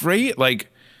afraid? Like,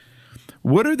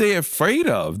 what are they afraid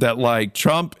of? That like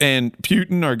Trump and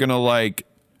Putin are gonna like,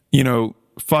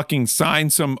 fucking sign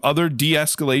some other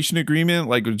de-escalation agreement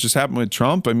like what just happened with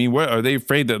Trump? I mean, what are they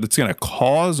afraid that it's going to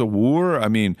cause a war? I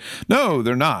mean, no,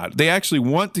 they're not. They actually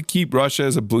want to keep Russia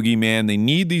as a boogeyman. They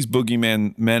need these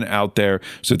men out there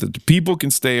so that the people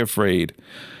can stay afraid.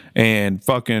 And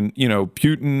fucking,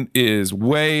 Putin is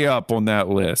way up on that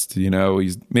list.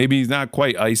 He's not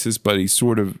quite ISIS, but he's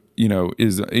sort of,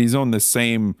 he's on the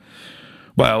same.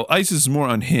 Well, ISIS is more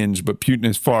unhinged, but Putin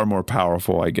is far more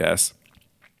powerful, I guess.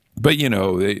 But,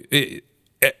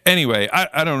 anyway,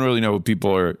 I don't really know what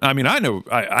people are. I mean,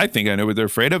 I think I know what they're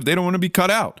afraid of. They don't want to be cut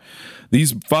out.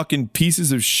 These fucking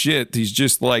pieces of shit, these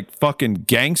just like fucking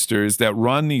gangsters that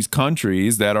run these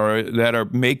countries that are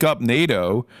make up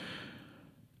NATO.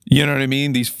 You know what I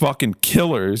mean? These fucking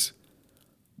killers.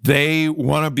 They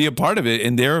want to be a part of it,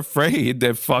 and they're afraid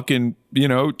that fucking,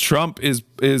 Trump is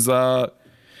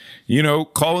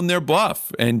calling their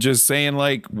bluff and just saying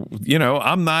like,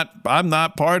 I'm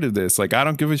not part of this. Like, I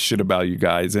don't give a shit about you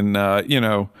guys. And,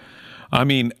 I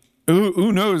mean,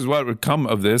 who knows what would come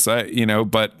of this?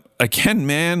 But again,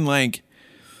 man, like,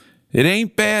 it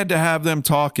ain't bad to have them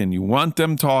talking. You want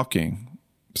them talking.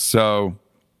 So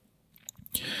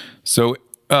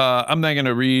I'm not going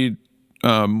to read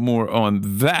more on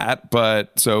that,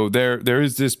 but so there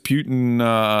is this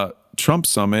Putin Trump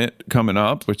summit coming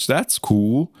up, which that's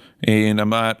cool. And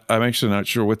I'm actually not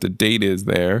sure what the date is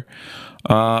there.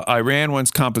 Iran wants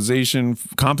compensation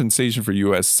for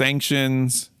U.S.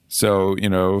 sanctions. So,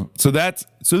 so this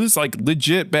is like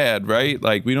legit bad, right?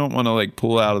 Like, we don't want to like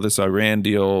pull out of this Iran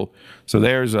deal. So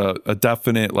there's a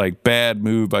definite like bad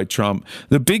move by Trump.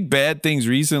 The big bad things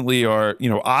recently are,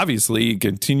 obviously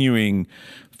continuing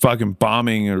fucking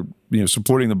bombing or,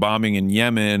 supporting the bombing in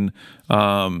Yemen.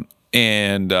 I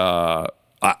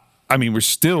mean, we're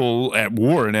still at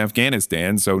war in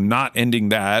Afghanistan. So not ending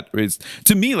that is,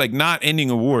 to me, like, not ending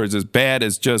a war is as bad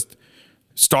as just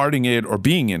starting it or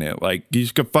being in it. Like, you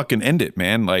just could fucking end it,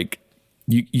 man. Like,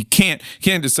 you can't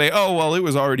just say, oh, well, it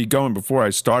was already going before I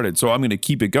started, so I'm going to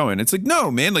keep it going. It's like,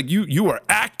 no, man, like, you are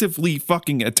actively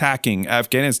fucking attacking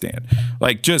Afghanistan.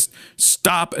 Like, just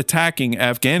stop attacking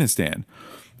Afghanistan.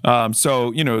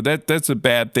 So, that's a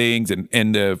bad thing.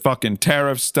 And the fucking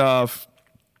tariff stuff.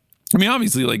 I mean,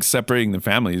 obviously, like, separating the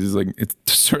families is like, it's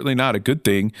certainly not a good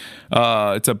thing.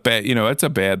 It's a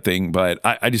bad thing, but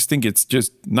I just think it's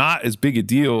just not as big a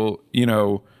deal,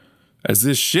 as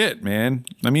this shit, man.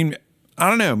 I mean, I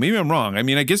don't know. Maybe I'm wrong. I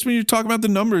mean, I guess when you're talking about the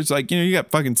numbers, like, you got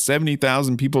fucking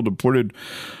 70,000 people deported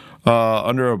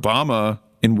under Obama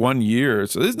in 1 year.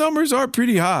 So these numbers are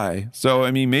pretty high. So,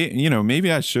 I mean, maybe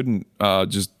I shouldn't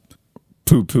just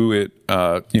poo-poo it,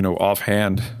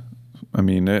 offhand. I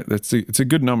mean, it's a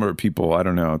good number of people. I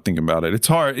don't know. Thinking about it, it's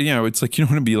hard. It's like, you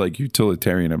don't want to be like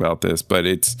utilitarian about this, but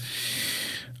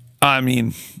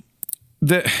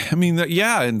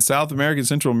yeah, in South America and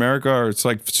Central America, it's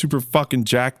like super fucking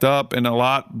jacked up, and a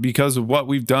lot because of what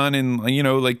we've done in,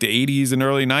 like the 80s and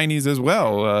early 90s as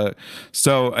well.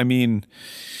 So, I mean,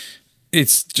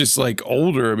 it's just like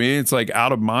older. I mean, it's like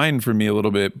out of mind for me a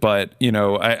little bit, but,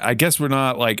 I guess we're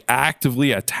not like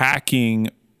actively attacking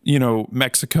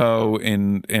Mexico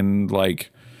and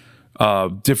like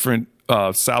different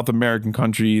South American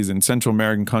countries and Central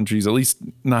American countries, at least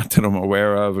not that I'm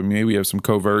aware of. I mean, maybe we have some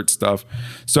covert stuff.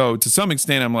 So to some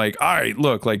extent, I'm like, all right,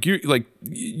 look, like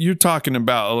you're talking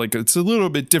about, like, it's a little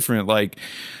bit different. Like,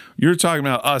 you're talking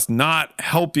about us not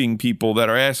helping people that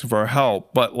are asking for our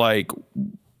help, but like,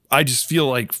 I just feel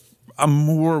like I'm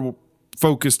more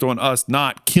focused on us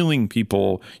not killing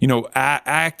people,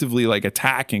 actively like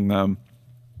attacking them.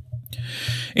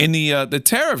 And the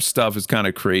tariff stuff is kind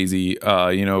of crazy.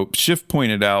 Schiff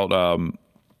pointed out,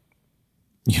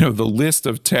 the list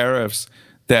of tariffs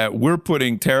that we're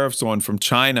putting tariffs on from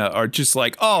China are just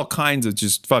like all kinds of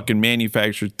just fucking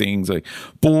manufactured things, like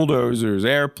bulldozers,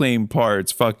 airplane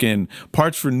parts, fucking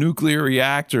parts for nuclear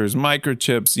reactors,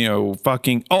 microchips,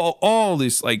 fucking all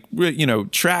this, like,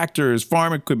 tractors,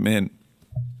 farm equipment.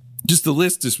 Just the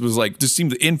list just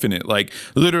seemed infinite. Like,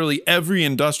 literally every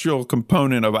industrial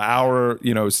component of our,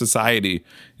 society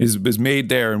is made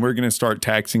there, and we're going to start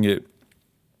taxing it.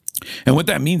 And what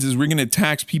that means is we're going to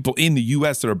tax people in the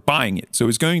U.S. that are buying it. So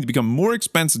it's going to become more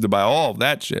expensive to buy all of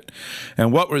that shit.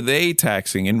 And what were they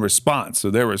taxing in response? So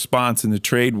their response in the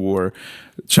trade war,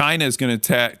 China is going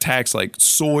to tax like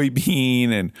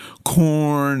soybean and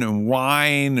corn and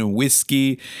wine and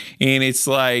whiskey. And it's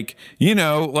like,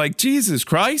 like, Jesus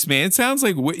Christ, man. It sounds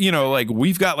like, like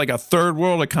we've got like a third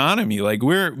world economy. Like,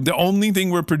 the only thing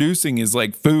we're producing is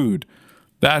like food.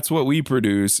 That's what we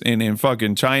produce. And in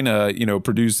fucking China,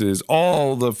 produces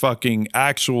all the fucking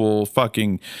actual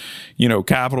fucking,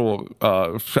 capital,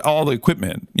 all the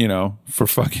equipment, for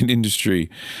fucking industry.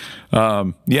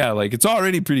 Yeah, like, it's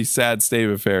already pretty sad state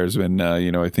of affairs when,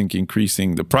 I think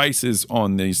increasing the prices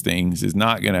on these things is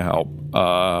not going to help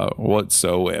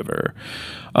whatsoever.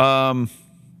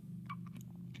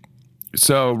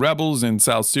 So rebels in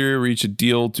South Syria reach a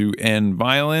deal to end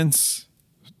violence.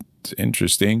 It's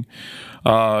interesting.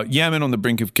 Yemen on the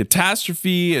brink of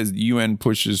catastrophe as the UN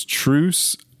pushes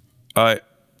truce. I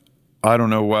don't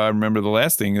know why. I remember the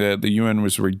last thing that the UN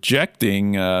was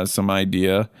rejecting some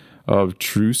idea of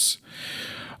truce.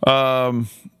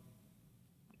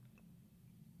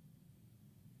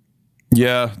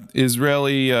 Yeah,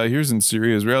 here's in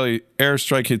Syria. Israeli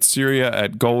airstrike hit Syria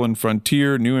at Golan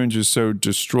frontier. New images showed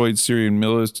destroyed Syrian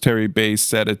military base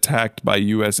set attacked by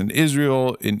U.S. and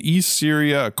Israel. In East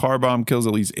Syria, a car bomb kills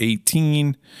at least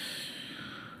 18.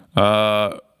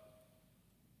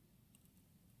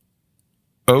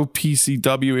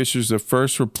 OPCW issues the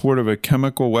first report of a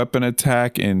chemical weapon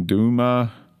attack in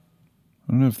Duma.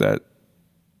 I don't know if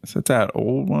is that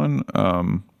old one.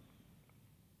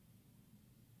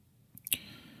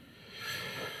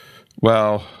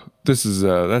 Well, this is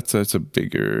that's a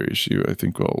bigger issue. I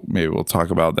think we'll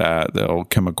talk about that, the old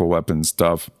chemical weapon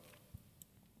stuff.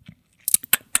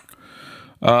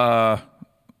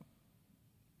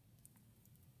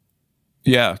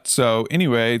 Yeah. So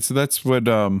anyway, that's what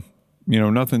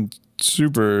nothing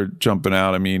super jumping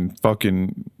out. I mean,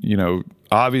 fucking,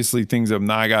 obviously things have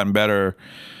not gotten better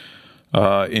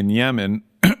in Yemen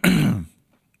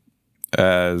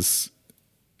as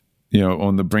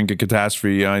on the brink of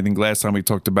catastrophe. I think last time we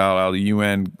talked about how the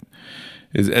UN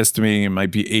is estimating it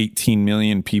might be 18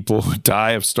 million people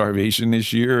die of starvation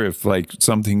this year if like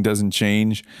something doesn't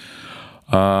change.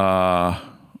 So,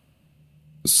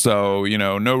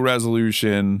 no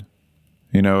resolution.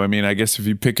 I mean, I guess if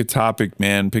you pick a topic,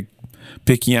 man,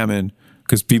 pick Yemen,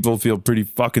 because people feel pretty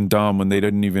fucking dumb when they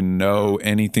didn't even know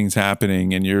anything's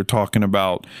happening, and you're talking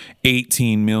about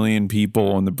 18 million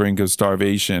people on the brink of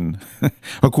starvation.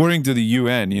 According to the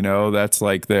UN, that's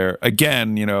like that's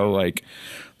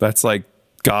like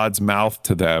God's mouth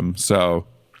to them. So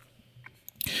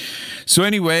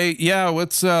anyway, yeah,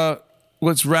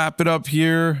 let's wrap it up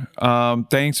here.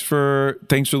 Thanks for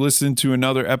listening to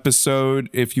another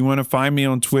episode. If you want to find me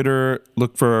on Twitter,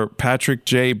 look for Patrick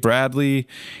J. Bradley.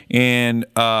 And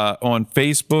on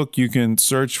Facebook, you can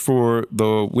search for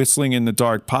the Whistling in the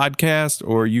Dark podcast,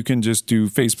 or you can just do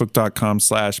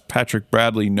facebook.com/Patrick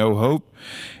Bradley No Hope.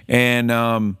 And,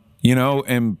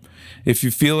 and if you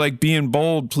feel like being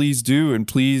bold, please do. And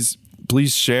please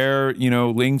share,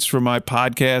 links for my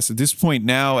podcast. At this point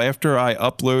now, after I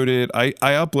upload it, I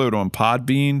upload on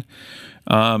Podbean,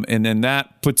 and then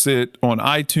that puts it on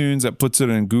iTunes, that puts it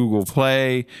in Google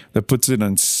Play, that puts it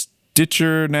on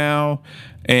Stitcher now.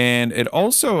 And it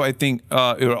also, I think, it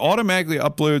automatically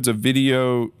uploads a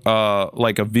video,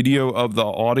 like a video of the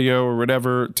audio or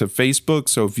whatever, to Facebook.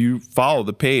 So if you follow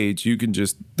the page, you can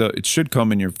it should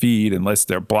come in your feed, unless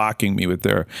they're blocking me with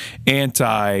their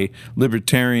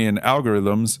anti-libertarian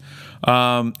algorithms.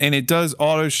 And it does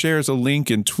auto shares a link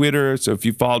in Twitter. So if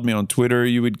you followed me on Twitter,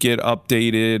 you would get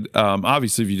updated.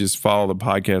 Obviously, if you just follow the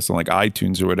podcast on like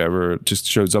iTunes or whatever, it just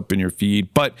shows up in your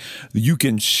feed. But you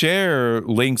can share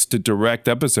links to direct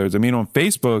episodes. I mean, on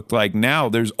Facebook, like now,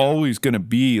 there's always going to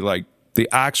be like the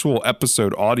actual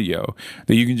episode audio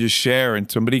that you can just share, and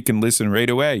somebody can listen right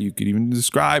away. You could even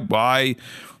describe why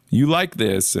you like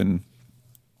this, and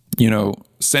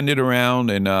send it around.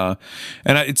 And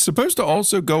it's supposed to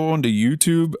also go onto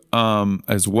YouTube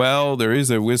as well. There is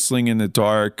a Whistling in the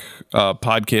Dark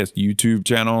podcast YouTube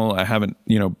channel. I haven't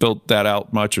built that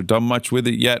out much or done much with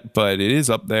it yet, but it is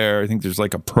up there. I think there's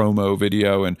like a promo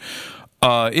video, and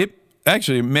it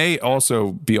may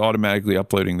also be automatically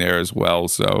uploading there as well.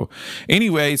 So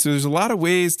anyway, so there's a lot of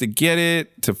ways to get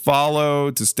it, to follow,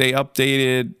 to stay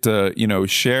updated, to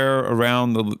share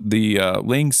around the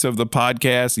links of the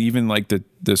podcast, even like the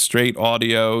straight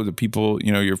audio, the people,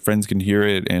 your friends can hear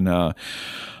it. And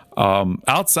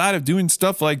outside of doing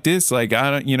stuff like this, like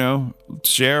I don't,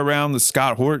 share around the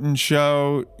Scott Horton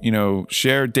show,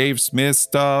 share Dave Smith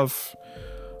stuff.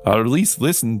 Or at least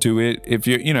listen to it. If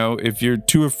you're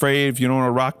too afraid, if you don't want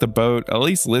to rock the boat, at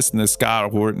least listen to Scott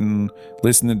Horton,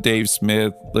 listen to Dave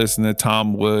Smith, listen to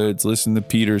Tom Woods, listen to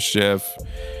Peter Schiff,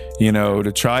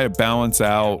 to try to balance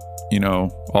out,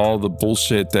 all the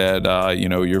bullshit that,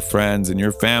 your friends and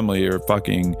your family are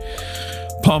fucking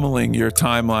pummeling your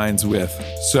timelines with.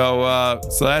 So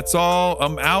that's all.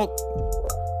 I'm out.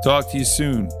 Talk to you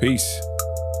soon. Peace.